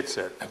from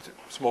Gateshead, a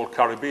small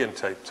Caribbean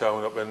type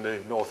town up in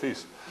the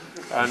northeast.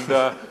 And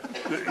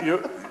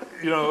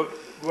you know,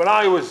 when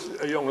I was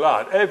a young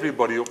lad,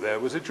 everybody up there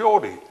was a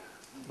Geordie.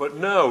 But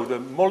now the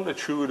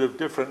multitude of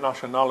different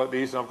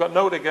nationalities, and I've got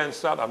nothing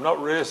against that, I'm not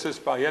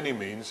racist by any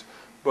means,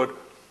 but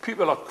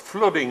people are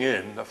flooding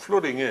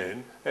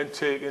in and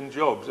taking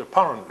jobs.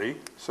 Apparently,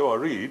 so I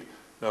read.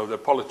 Now, the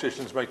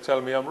politicians may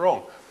tell me I'm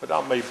wrong, but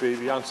that may be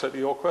the answer to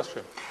your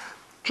question.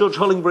 George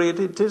Hollingburry,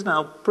 it is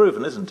now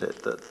proven, isn't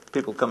it, that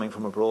people coming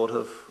from abroad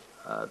have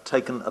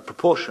taken a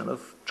proportion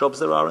of jobs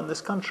there are in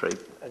this country.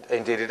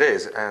 Indeed it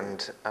is,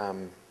 and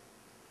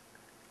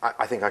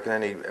I think I can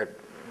only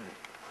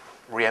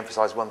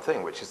re-emphasise one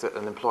thing, which is that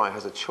an employer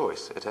has a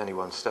choice at any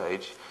one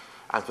stage,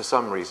 and for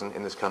some reason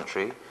in this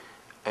country,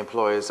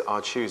 employers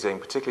are choosing,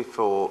 particularly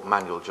for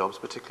manual jobs,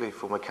 particularly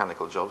for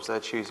mechanical jobs, they're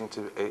choosing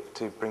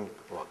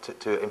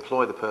to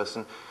employ the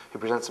person who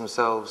presents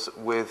themselves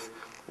with,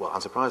 well,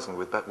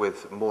 unsurprisingly,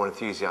 with more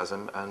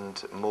enthusiasm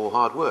and more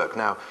hard work.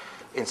 Now,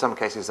 in some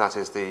cases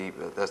that's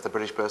the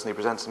British person who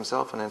presents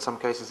himself, and in some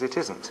cases it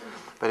isn't.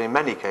 But in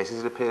many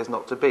cases it appears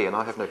not to be, and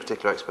I have no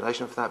particular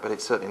explanation for that, but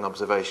it's certainly an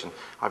observation.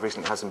 I've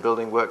recently had some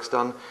building works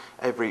done.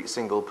 Every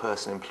single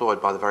person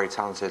employed by the very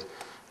talented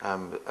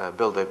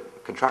builder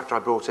contractor I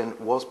brought in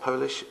was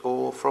Polish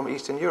or from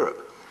Eastern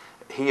Europe.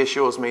 He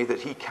assures me that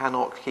he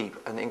cannot keep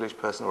an English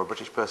person or a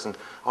British person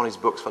on his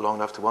books for long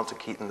enough to want to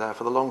keep them there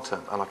for the long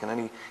term, and I can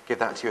only give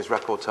that to you as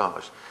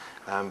reportage.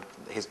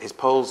 His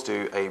Poles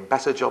do a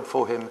better job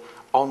for him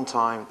on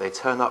time, they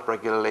turn up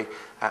regularly,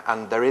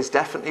 and there is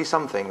definitely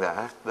something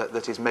there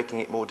that is making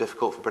it more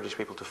difficult for British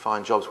people to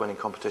find jobs when in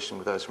competition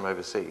with those from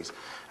overseas.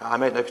 I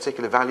make no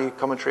particular value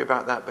commentary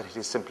about that, but it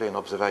is simply an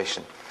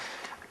observation.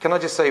 Can I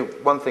just say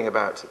one thing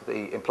about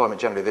the employment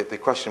generally? The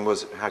question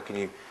was, how can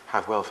you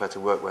have welfare to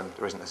work when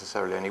there isn't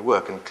necessarily any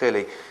work? And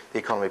clearly the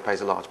economy plays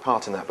a large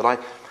part in that. But I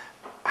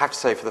have to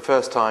say, for the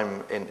first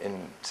time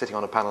in sitting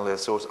on a panel of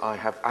this sort, I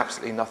have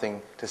absolutely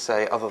nothing to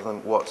say other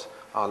than what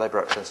our Labour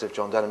representative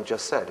John Denham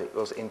just said. It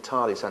was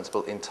entirely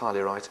sensible,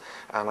 entirely right,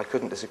 and I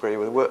couldn't disagree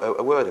with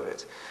a word of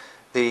it.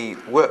 The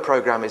work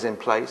programme is in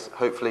place,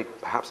 hopefully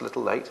perhaps a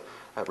little late,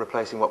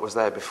 replacing what was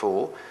there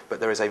before,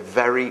 but there is a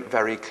very,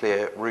 very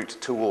clear route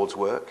towards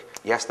work.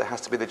 Yes, there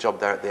has to be the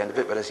job there at the end of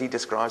it, but as he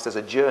describes, there's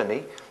a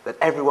journey that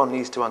everyone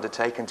needs to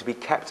undertake and to be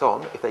kept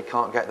on if they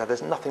can't get there.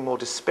 There's nothing more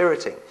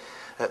dispiriting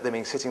than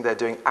being sitting there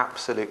doing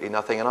absolutely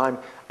nothing, and I'm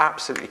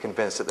absolutely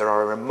convinced that there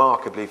are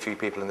remarkably few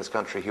people in this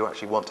country who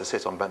actually want to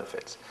sit on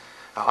benefits.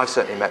 I've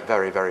certainly met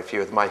very, very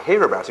few of them. I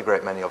hear about a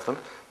great many of them,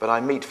 but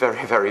I meet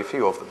very, very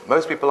few of them.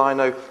 Most people I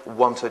know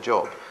want a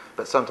job,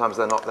 but sometimes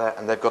they're not there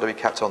and they've got to be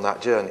kept on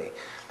that journey.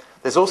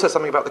 There's also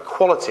something about the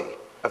quality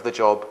of the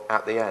job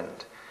at the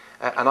end.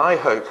 And I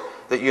hope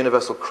that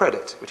universal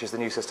credit, which is the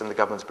new system the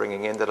government's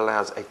bringing in, that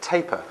allows a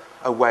taper,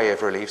 a way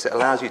of relief, that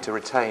allows you to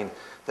retain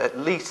at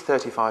least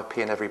 35p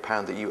in every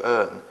pound that you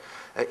earn,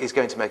 is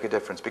going to make a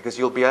difference, because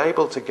you'll be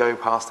able to go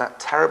past that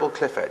terrible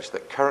cliff edge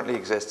that currently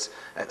exists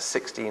at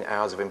 16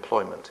 hours of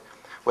employment,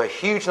 where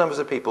huge numbers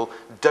of people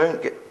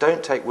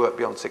don't take work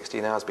beyond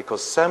 16 hours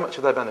because so much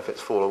of their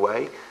benefits fall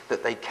away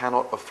that they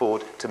cannot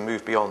afford to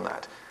move beyond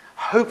that.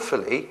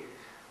 Hopefully,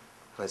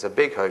 there's a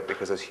big hope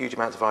because there's huge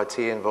amounts of IT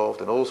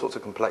involved and all sorts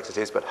of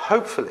complexities, but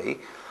hopefully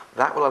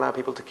that will allow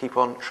people to keep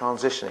on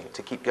transitioning,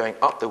 to keep going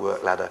up the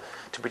work ladder,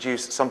 to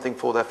produce something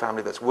for their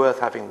family that's worth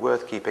having,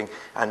 worth keeping,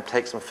 and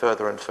takes them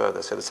further and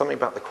further. So there's something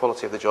about the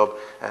quality of the job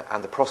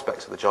and the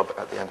prospects of the job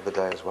at the end of the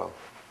day as well.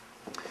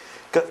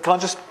 Can I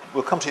just,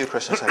 we'll come to you,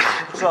 Chris, in a second.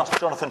 Just ask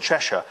Jonathan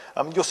Cheshire.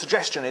 Your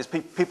suggestion is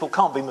people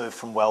can't be moved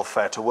from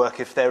welfare to work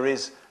if there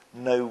is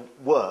no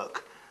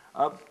work.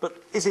 But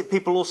is it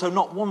people also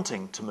not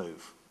wanting to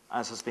move,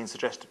 as has been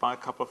suggested by a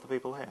couple of the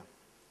people here?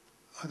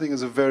 I think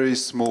there's a very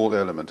small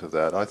element of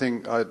that. I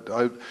think I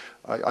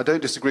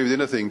don't disagree with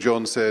anything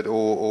John said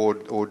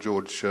or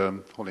George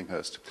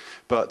Hollinghurst,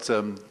 but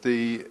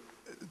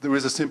there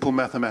is a simple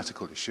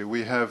mathematical issue.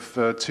 We have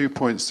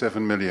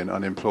 2.7 million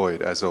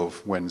unemployed as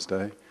of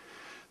Wednesday.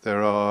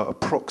 There are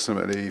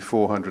approximately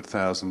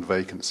 400,000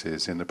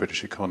 vacancies in the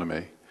British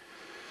economy.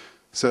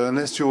 So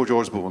unless George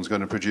Osborne's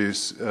going to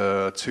produce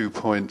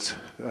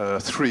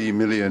 2.3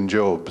 million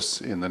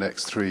jobs in the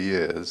next 3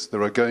 years,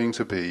 there are going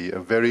to be a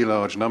very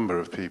large number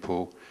of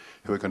people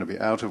who are going to be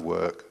out of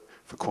work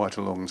for quite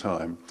a long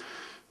time.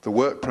 The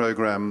work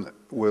programme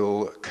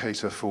will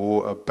cater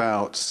for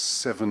about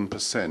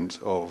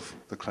 7% of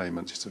the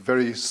claimants. It's a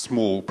very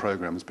small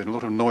programme. There's been a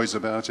lot of noise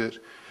about it,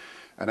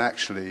 and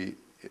actually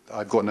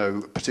I've got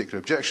no particular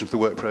objection to the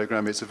work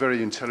programme. It's a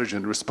very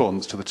intelligent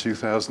response to the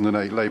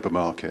 2008 labour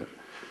market.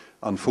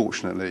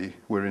 Unfortunately,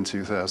 we're in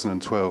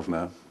 2012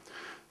 now.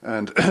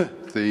 And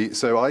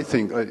so I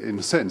think, in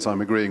a sense,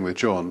 I'm agreeing with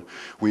John.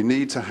 We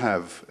need to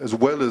have, as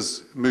well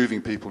as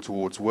moving people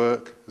towards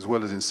work, as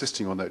well as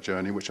insisting on that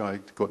journey, which I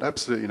got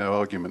absolutely no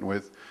argument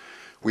with,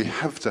 We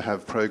have to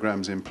have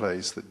programs in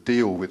place that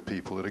deal with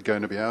people that are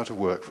going to be out of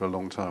work for a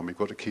long time. We've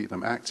got to keep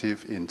them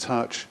active, in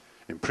touch,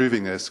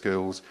 improving their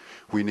skills.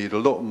 We need a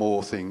lot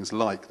more things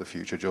like the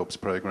Future Jobs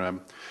programme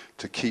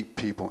to keep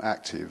people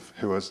active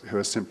who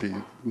are simply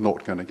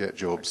not going to get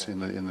jobs in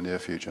the near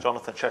future.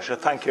 Jonathan Cheshire,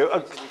 thank you.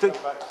 A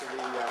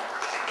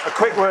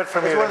quick word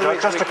from you,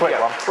 just a quick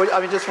one. Well, I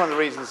mean, just one of the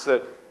reasons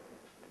that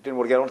didn't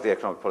want to get onto the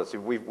economic policy,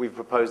 we've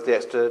proposed the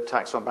extra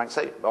tax on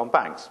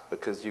banks,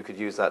 because you could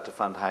use that to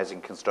fund housing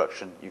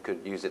construction, you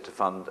could use it to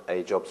fund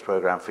a jobs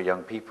programme for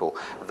young people.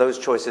 Those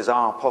choices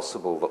are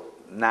possible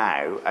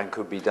now and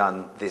could be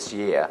done this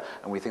year,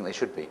 and we think they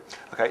should be.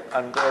 Okay,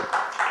 and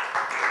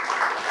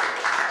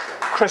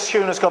Chris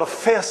Huhne has got a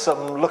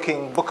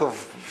fearsome-looking book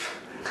of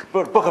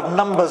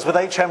numbers with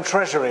HM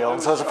Treasury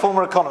on, so as a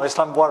former economist,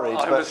 I'm worried.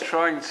 I was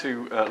trying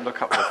to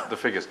look up the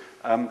figures.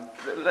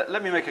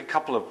 Let me make a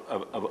couple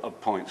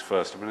of points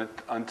first. I mean,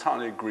 I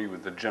entirely agree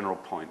with the general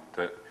point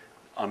that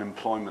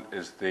unemployment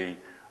is the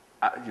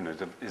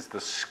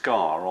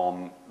scar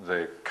on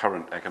the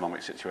current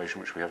economic situation,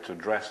 which we have to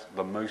address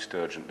the most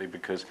urgently,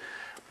 because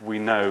we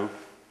know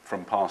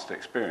from past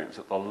experience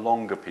that the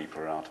longer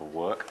people are out of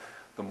work,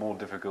 the more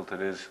difficult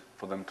it is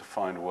for them to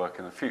find work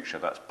in the future.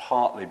 That's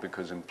partly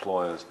because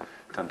employers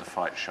tend to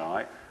fight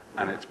shy,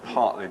 and it's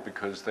partly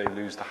because they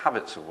lose the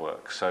habits of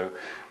work. So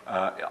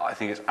I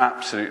think it's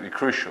absolutely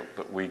crucial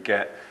that we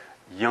get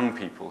young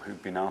people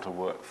who've been out of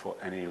work for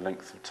any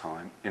length of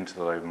time into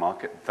the labour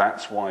market.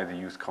 That's why the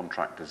youth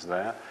contract is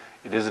there.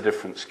 It is a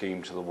different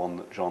scheme to the one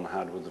that John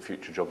had with the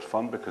Future Jobs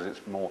Fund, because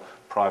it's more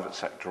private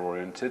sector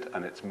oriented,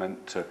 and it's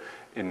meant to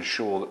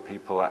ensure that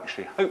people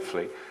actually,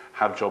 hopefully,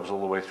 have jobs all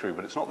the way through.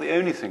 But it's not the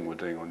only thing we're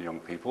doing on young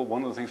people.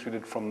 One of the things we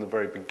did from the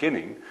very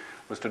beginning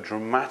was to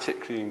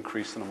dramatically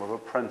increase the number of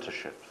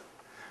apprenticeships,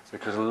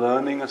 because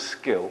learning a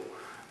skill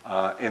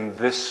in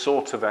this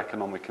sort of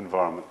economic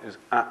environment is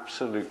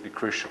absolutely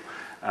crucial.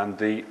 And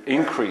the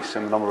increase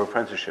in the number of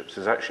apprenticeships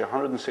is actually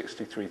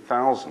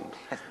 163,000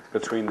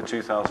 between the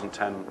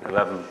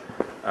 2010-11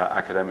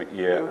 academic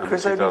year and the 2019.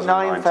 Because only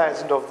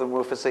 9,000 of them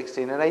were for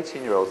 16 and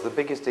 18-year-olds. The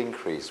biggest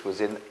increase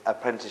was in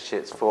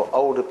apprenticeships for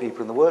older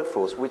people in the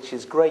workforce, which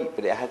is great,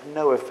 but it had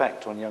no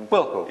effect on young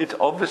people. Well, it's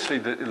obviously,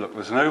 look,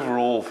 there's an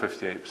overall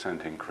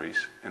 58%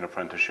 increase in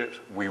apprenticeships.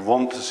 We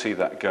want to see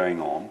that going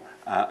on,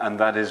 and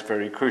that is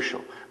very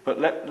crucial. But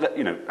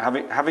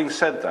having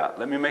said that,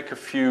 let me make a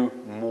few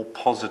more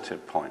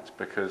positive points,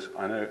 because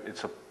I know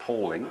it's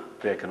appalling,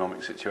 the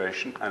economic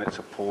situation, and it's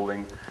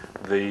appalling,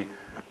 the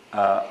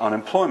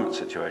unemployment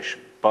situation.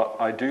 But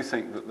I do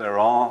think that there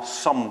are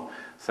some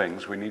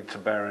things we need to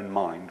bear in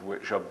mind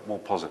which are more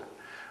positive.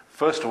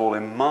 First of all,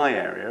 in my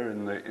area,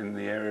 in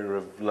the area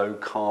of low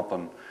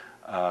carbon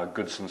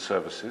goods and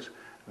services,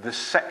 this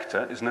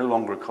sector is no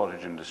longer a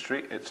cottage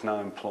industry. It's now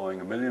employing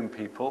 1 million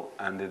people,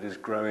 and it is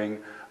growing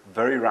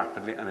very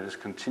rapidly, and it has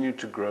continued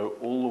to grow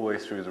all the way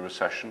through the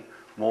recession,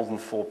 more than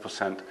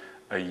 4%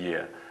 a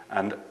year.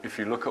 And if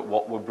you look at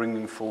what we're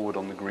bringing forward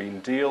on the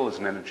Green Deal as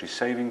an energy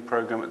saving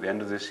program at the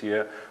end of this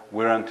year,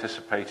 we're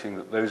anticipating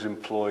that those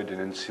employed in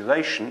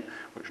insulation,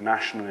 which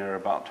nationally are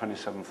about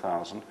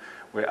 27,000,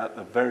 we're at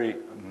the very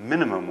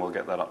minimum, we'll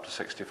get that up to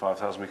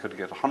 65,000. We could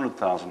get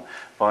 100,000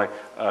 by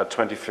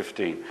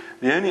 2015.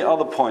 The only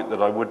other point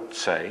that I would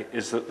say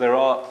is that there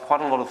are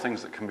quite a lot of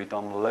things that can be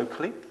done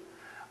locally.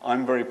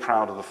 I'm very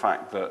proud of the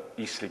fact that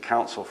Eastleigh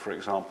Council, for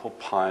example,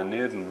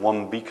 pioneered and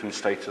won beacon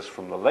status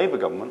from the Labour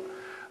government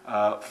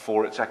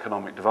for its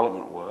economic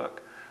development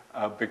work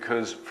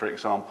because, for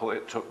example,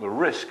 it took the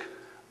risk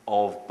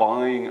of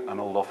buying an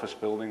old office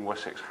building,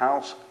 Wessex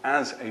House,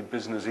 as a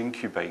business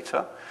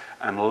incubator,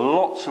 and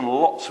lots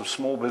of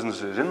small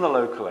businesses in the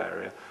local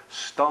area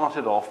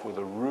started off with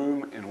a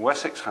room in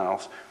Wessex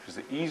House, which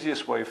is the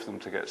easiest way for them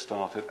to get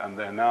started, and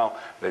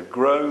they've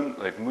grown,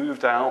 they've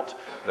moved out,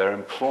 they're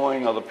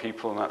employing other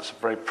people, and that's a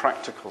very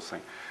practical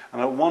thing.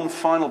 And one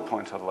final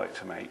point I'd like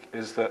to make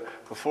is that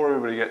before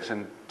everybody gets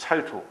in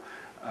total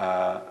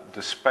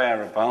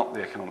despair about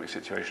the economic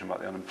situation,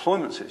 about the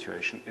unemployment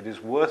situation, it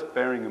is worth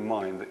bearing in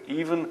mind that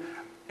even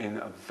in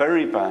a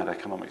very bad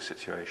economic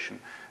situation,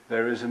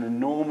 there is an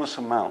enormous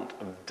amount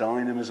of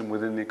dynamism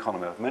within the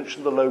economy. I've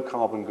mentioned the low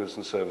carbon goods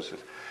and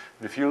services.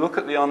 But if you look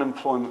at the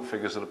unemployment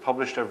figures that are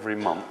published every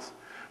month,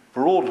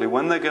 broadly,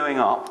 when they're going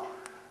up,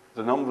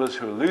 the numbers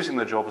who are losing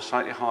their job are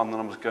slightly higher than the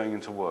numbers going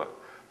into work.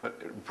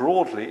 But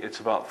broadly, it's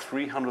about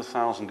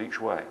 300,000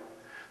 each way.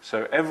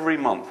 So every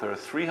month there are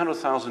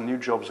 300,000 new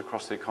jobs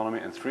across the economy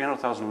and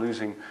 300,000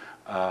 losing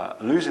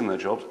their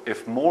jobs.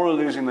 If more are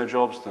losing their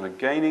jobs than are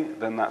gaining,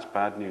 then that's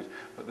bad news.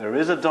 But there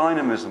is a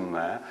dynamism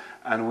there,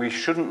 and we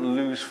shouldn't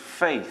lose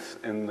faith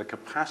in the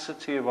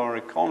capacity of our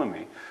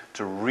economy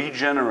to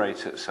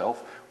regenerate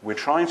itself. We're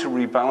trying to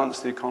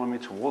rebalance the economy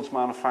towards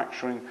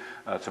manufacturing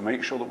to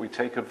make sure that we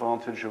take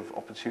advantage of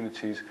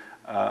opportunities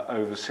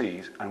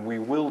overseas, and we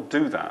will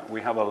do that.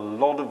 We have a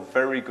lot of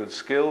very good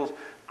skills,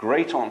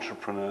 great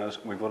entrepreneurs,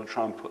 and we've got to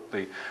try and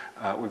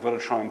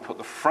put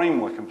the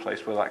framework in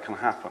place where that can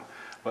happen.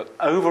 But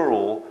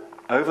overall,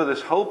 over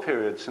this whole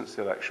period since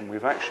the election,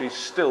 we've actually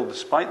still,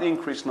 despite the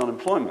increase in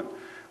unemployment,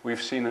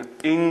 we've seen an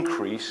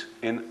increase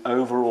in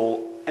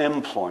overall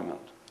employment.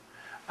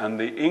 And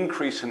the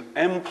increase in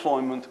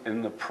employment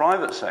in the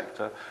private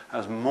sector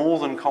has more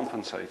than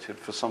compensated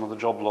for some of the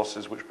job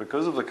losses which,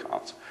 because of the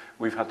cuts,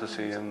 we've had to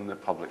see in the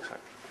public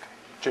sector.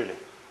 Julie.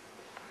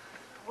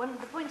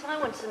 The point I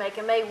wanted to make,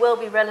 and may well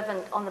be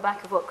relevant on the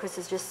back of what Chris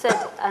has just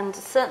said, and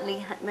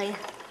certainly it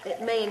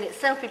may in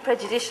itself be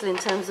prejudicial in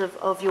terms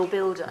of your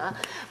builder,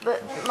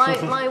 but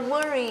my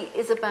worry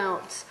is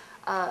about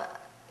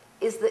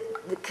is that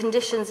the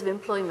conditions of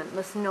employment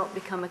must not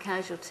become a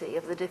casualty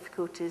of the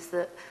difficulties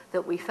that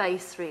we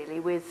face, really,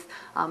 with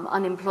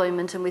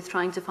unemployment and with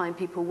trying to find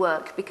people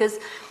work. Because,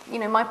 you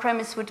know, my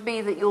premise would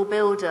be that your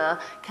builder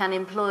can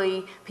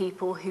employ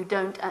people who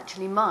don't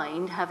actually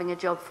mind having a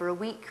job for a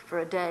week, for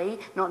a day,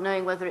 not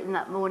knowing whether in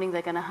that morning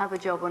they're going to have a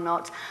job or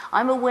not.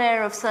 I'm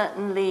aware of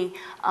certainly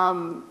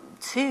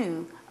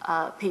two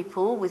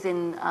people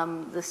within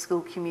the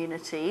school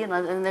community,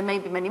 and there may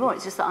be many more,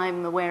 it's just that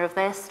I'm aware of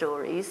their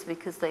stories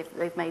because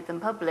they've made them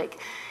public,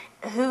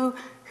 who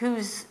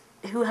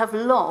have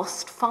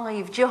lost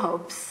 5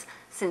 jobs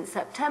since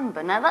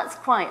September. Now that's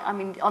quite, I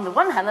mean, on the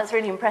one hand that's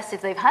really impressive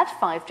they've had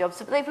 5 jobs,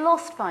 but they've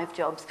lost 5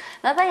 jobs.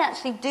 Now they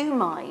actually do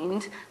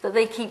mind that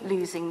they keep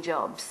losing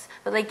jobs,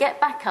 but they get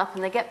back up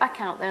and they get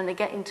back out there and they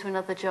get into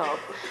another job.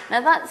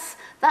 Now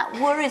that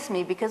worries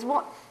me, because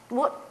what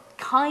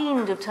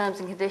kind of terms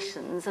and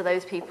conditions are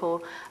those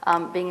people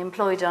being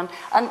employed on?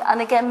 And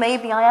again,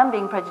 maybe I am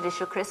being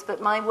prejudicial, Chris, but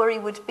my worry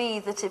would be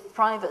that if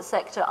private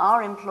sector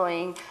are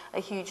employing a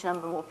huge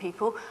number more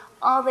people,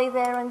 are they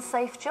there in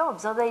safe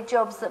jobs? Are they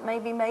jobs that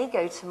maybe may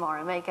go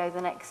tomorrow, may go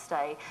the next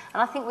day?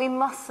 And I think we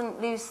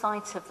mustn't lose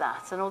sight of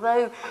that. And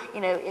although,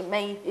 you know,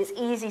 it's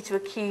easy to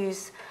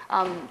accuse,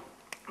 that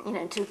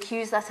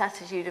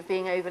attitude of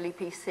being overly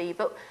PC,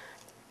 but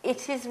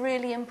it is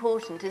really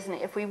important, isn't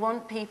it? If we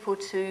want people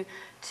to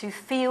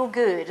feel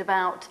good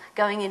about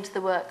going into the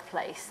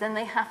workplace, then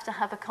they have to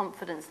have a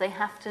confidence. They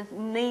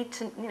need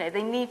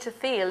to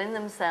feel in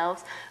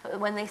themselves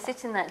when they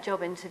sit in that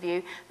job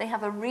interview, they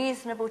have a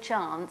reasonable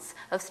chance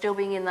of still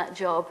being in that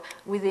job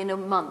within a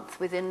month,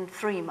 within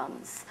 3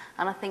 months.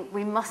 And I think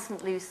we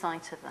mustn't lose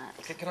sight of that.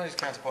 Okay, can I just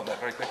counterpoint that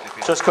very quickly,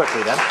 please? Just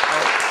quickly then.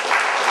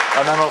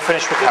 And then we'll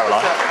finish with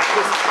Caroline.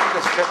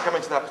 Just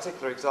coming to that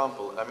particular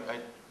example,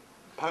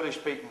 Polish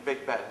Pete and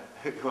Big Ben,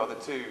 who are the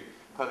 2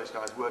 Polish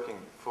guys working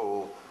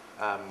for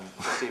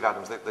Steve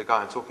Adams, the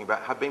guy I'm talking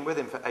about, have been with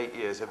him for 8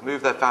 years, have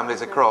moved their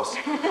families across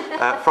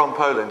from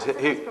Poland.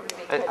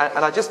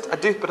 I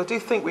do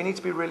think we need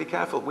to be really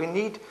careful. We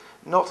need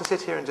not to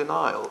sit here in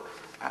denial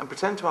and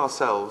pretend to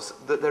ourselves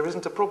that there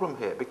isn't a problem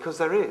here, because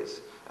there is.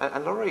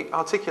 And Lawrie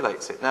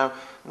articulates it. Now,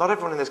 not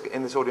everyone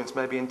in this audience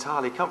may be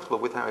entirely comfortable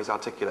with how he's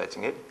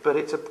articulating it, but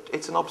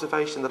it's an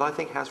observation that I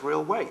think has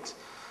real weight.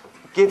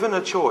 Given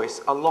a choice,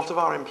 a lot of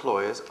our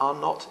employers are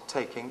not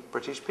taking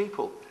British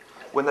people.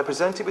 When they're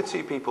presented with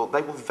 2 people,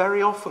 they will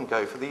very often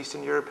go for the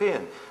Eastern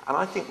European. And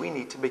I think we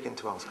need to begin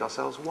to ask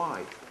ourselves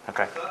why.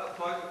 Okay. Does that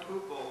apply to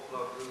football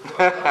clubs as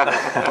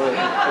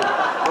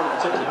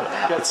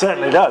well? It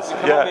certainly does.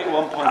 Can I make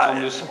one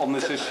point on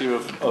this issue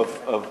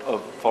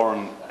of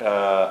foreign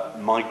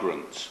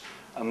migrants?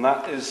 And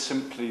that is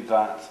simply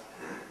that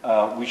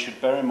we should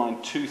bear in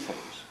mind 2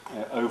 things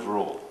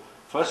overall.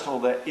 First of all,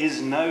 there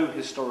is no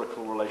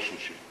historical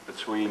relationship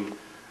between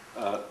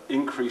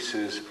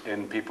increases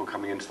in people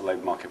coming into the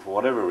labour market for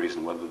whatever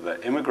reason, whether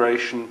they're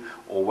immigration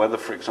or whether,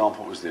 for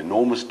example, it was the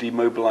enormous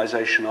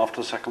demobilisation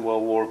after the Second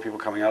World War of people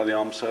coming out of the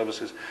armed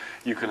services.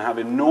 You can have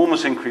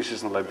enormous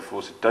increases in the labour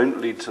force that don't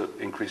lead to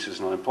increases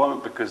in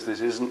unemployment, because this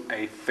isn't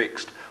a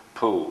fixed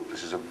pool.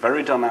 This is a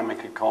very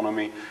dynamic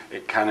economy.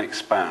 It can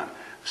expand.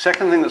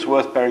 Second thing that's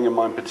worth bearing in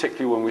mind,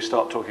 particularly when we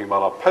start talking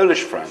about our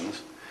Polish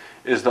friends,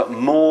 is that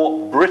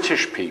more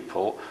British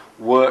people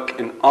work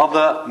in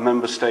other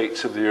member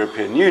states of the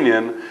European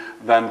Union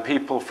than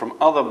people from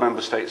other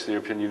member states of the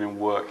European Union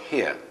work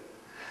here.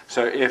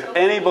 So if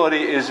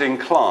anybody is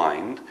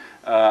inclined,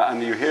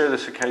 and you hear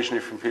this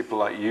occasionally from people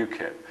like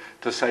UKIP,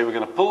 to say we're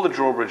going to pull the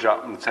drawbridge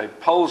up and say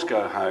Poles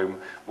go home,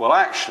 well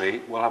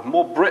actually we'll have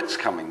more Brits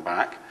coming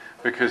back,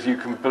 because you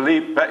can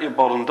bet your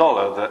bottom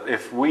dollar that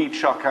if we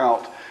chuck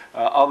out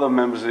other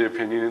members of the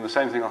European Union, the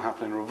same thing will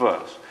happen in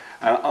reverse.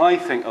 And I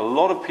think a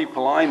lot of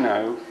people I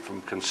know,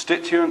 from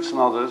constituents and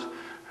others,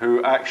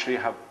 who actually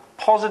have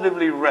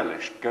positively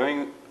relished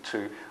going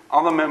to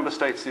other member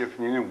states of the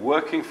European Union,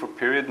 working for a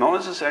period, not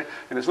necessarily,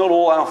 and it's not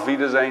all Auf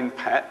Wiedersehen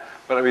pet,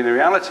 but I mean the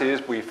reality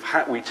is we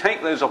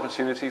take those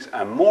opportunities,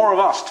 and more of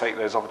us take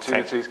those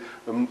opportunities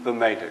than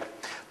they do.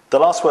 The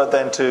last word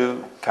then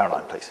to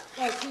Caroline, please.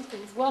 Yeah, 2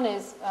 things. One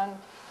is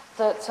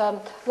that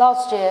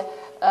last year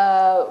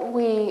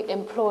we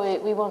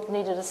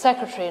needed a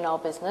secretary in our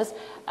business,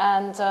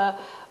 and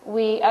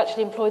we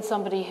actually employed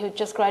somebody who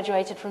just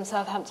graduated from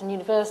Southampton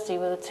University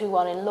with a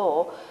 2-1 in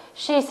law.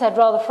 She said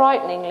rather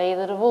frighteningly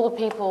that of all the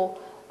people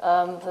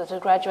that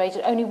had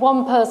graduated. Only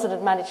one person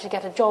had managed to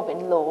get a job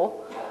in law,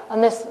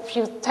 and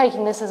she was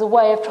taking this as a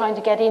way of trying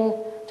to get in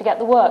to get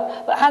the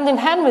work. But hand in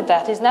hand with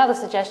that is now the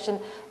suggestion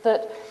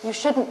that you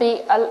shouldn't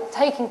be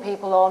taking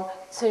people on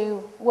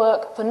to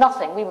work for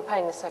nothing. We were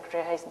paying the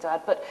Secretary, I hasten to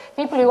add, but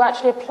people who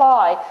actually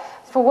apply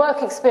for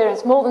work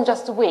experience more than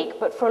just a week,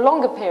 but for a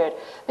longer period,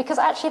 because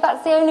actually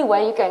that's the only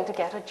way you're going to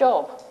get a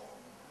job.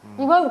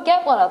 You won't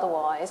get one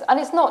otherwise, and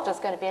it's not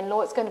just going to be in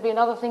law, it's going to be in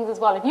other things as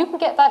well. If you can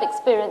get that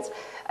experience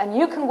and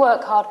you can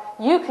work hard,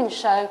 you can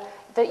show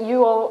that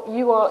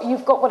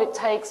you've got what it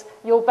takes,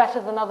 you're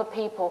better than other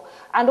people.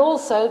 And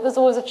also, there's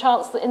always a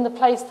chance that in the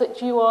place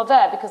that you are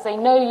there, because they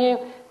know you,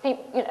 you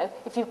know,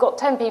 if you've got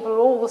 10 people who are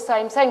all the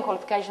same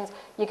qualifications,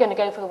 you're going to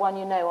go for the one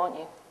you know, aren't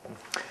you?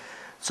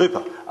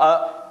 Super.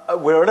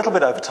 We're a little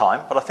bit over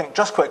time, but I think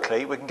just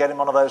quickly we can get in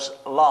one of those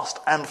last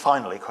and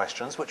finally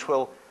questions, which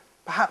will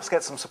perhaps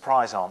get some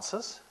surprise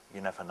answers. You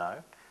never know.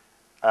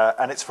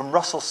 And it's from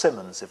Russell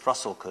Simmons, if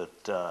Russell could...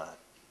 Well,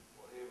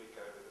 here we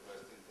go with the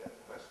most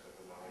in-depth question of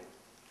the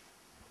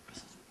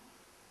night.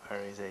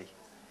 Where is he?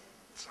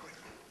 Sorry.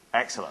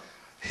 Excellent.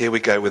 Here we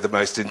go with the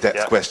most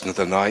in-depth question of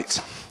the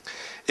night.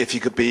 If you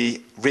could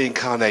be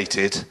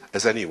reincarnated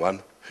as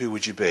anyone, who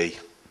would you be?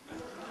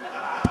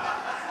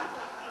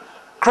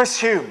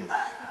 Chris Huhne.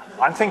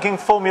 I'm thinking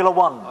Formula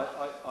One.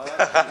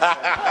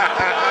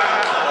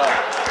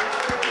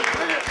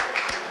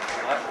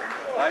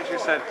 I actually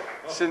said,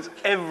 since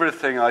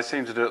everything I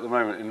seem to do at the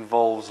moment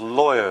involves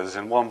lawyers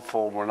in one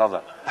form or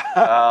another,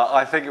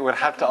 I think I'd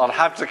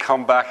have to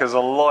come back as a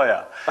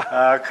lawyer,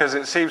 because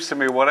it seems to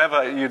me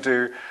whatever you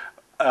do,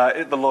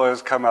 the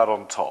lawyers come out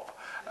on top.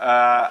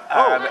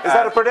 Is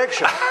that a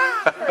prediction?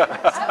 Absolutely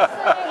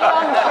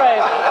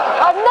untrue.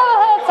 I've never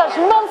heard such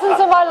nonsense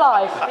in my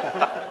life.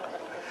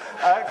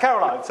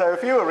 Caroline, so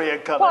if you were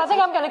reincarnated... Well, I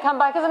think I'm going to come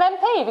back as an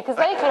MP, because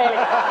they clearly...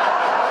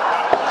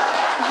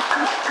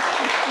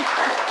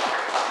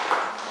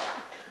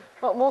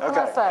 What more can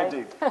I say?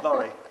 Indeed.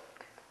 Lawrie.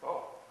 Do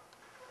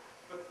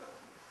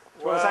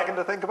you want a second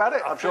to think about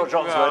it? I'm sure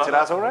John's worked it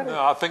out already.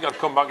 No, I think I'd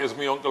come back as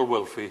my Uncle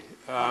Wilfie.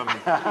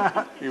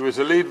 He was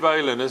a lead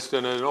violinist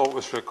in an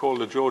orchestra called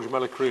the George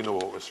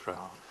Mellicrino Orchestra.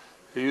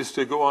 He used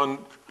to go on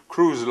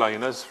cruise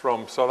liners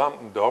from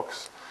Southampton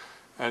docks,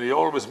 and he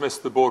always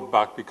missed the boat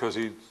back because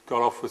he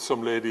got off with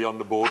some lady on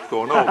the boat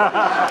going home.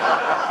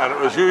 And it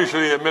was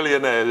usually a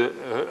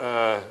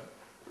millionaire,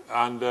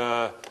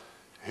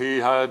 he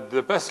had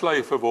the best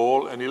life of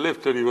all, and he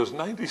lived till he was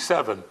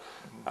 97,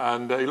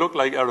 and he looked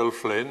like Errol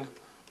Flynn.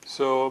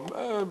 So,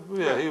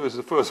 yeah, he was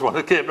the first one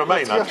that came to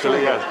mind,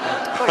 actually. Yes.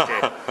 Thank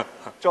you.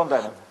 John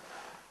Denham.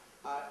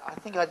 I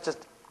think I'd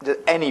just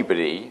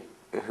anybody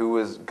who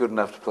was good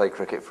enough to play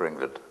cricket for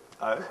England.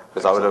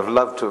 Because I would have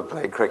loved to have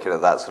played cricket at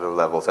that sort of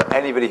level. So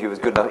anybody who was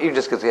good enough, even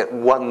just because he had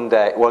one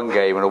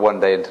game and a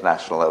one-day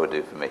international, that would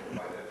do for me.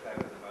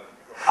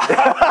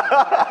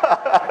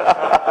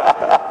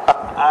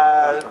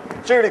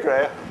 Julie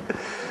Greer.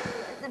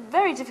 A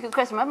very difficult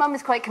question. My mum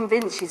is quite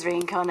convinced she's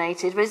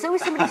reincarnated, but it's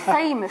always somebody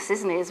famous,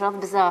 isn't it? It's rather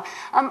bizarre.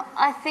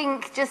 I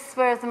think just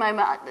spur of the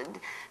moment,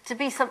 to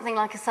be something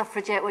like a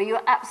suffragette where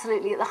you're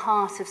absolutely at the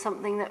heart of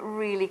something that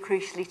really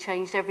crucially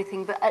changed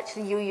everything, but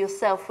actually you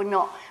yourself were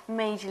not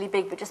majorly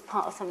big, but just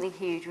part of something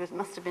huge. It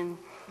must have been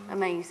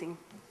amazing.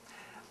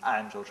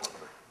 And George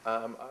Hollingburry.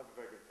 I have a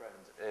very good friend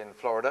in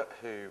Florida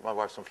my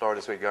wife's from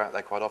Florida, so we go out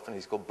there quite often.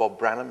 He's called Bob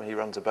Branham. He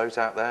runs a boat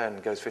out there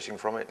and goes fishing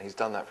from it. He's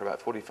done that for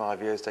about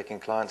 45 years, taking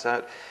clients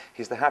out.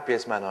 He's the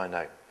happiest man I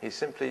know. He's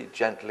simply,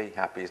 gently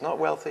happy. He's not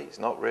wealthy, he's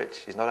not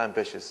rich, he's not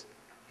ambitious.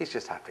 He's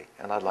just happy,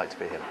 and I'd like to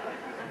be him.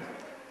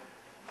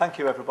 Thank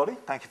you, everybody.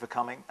 Thank you for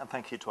coming, and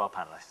thank you to our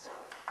panellists.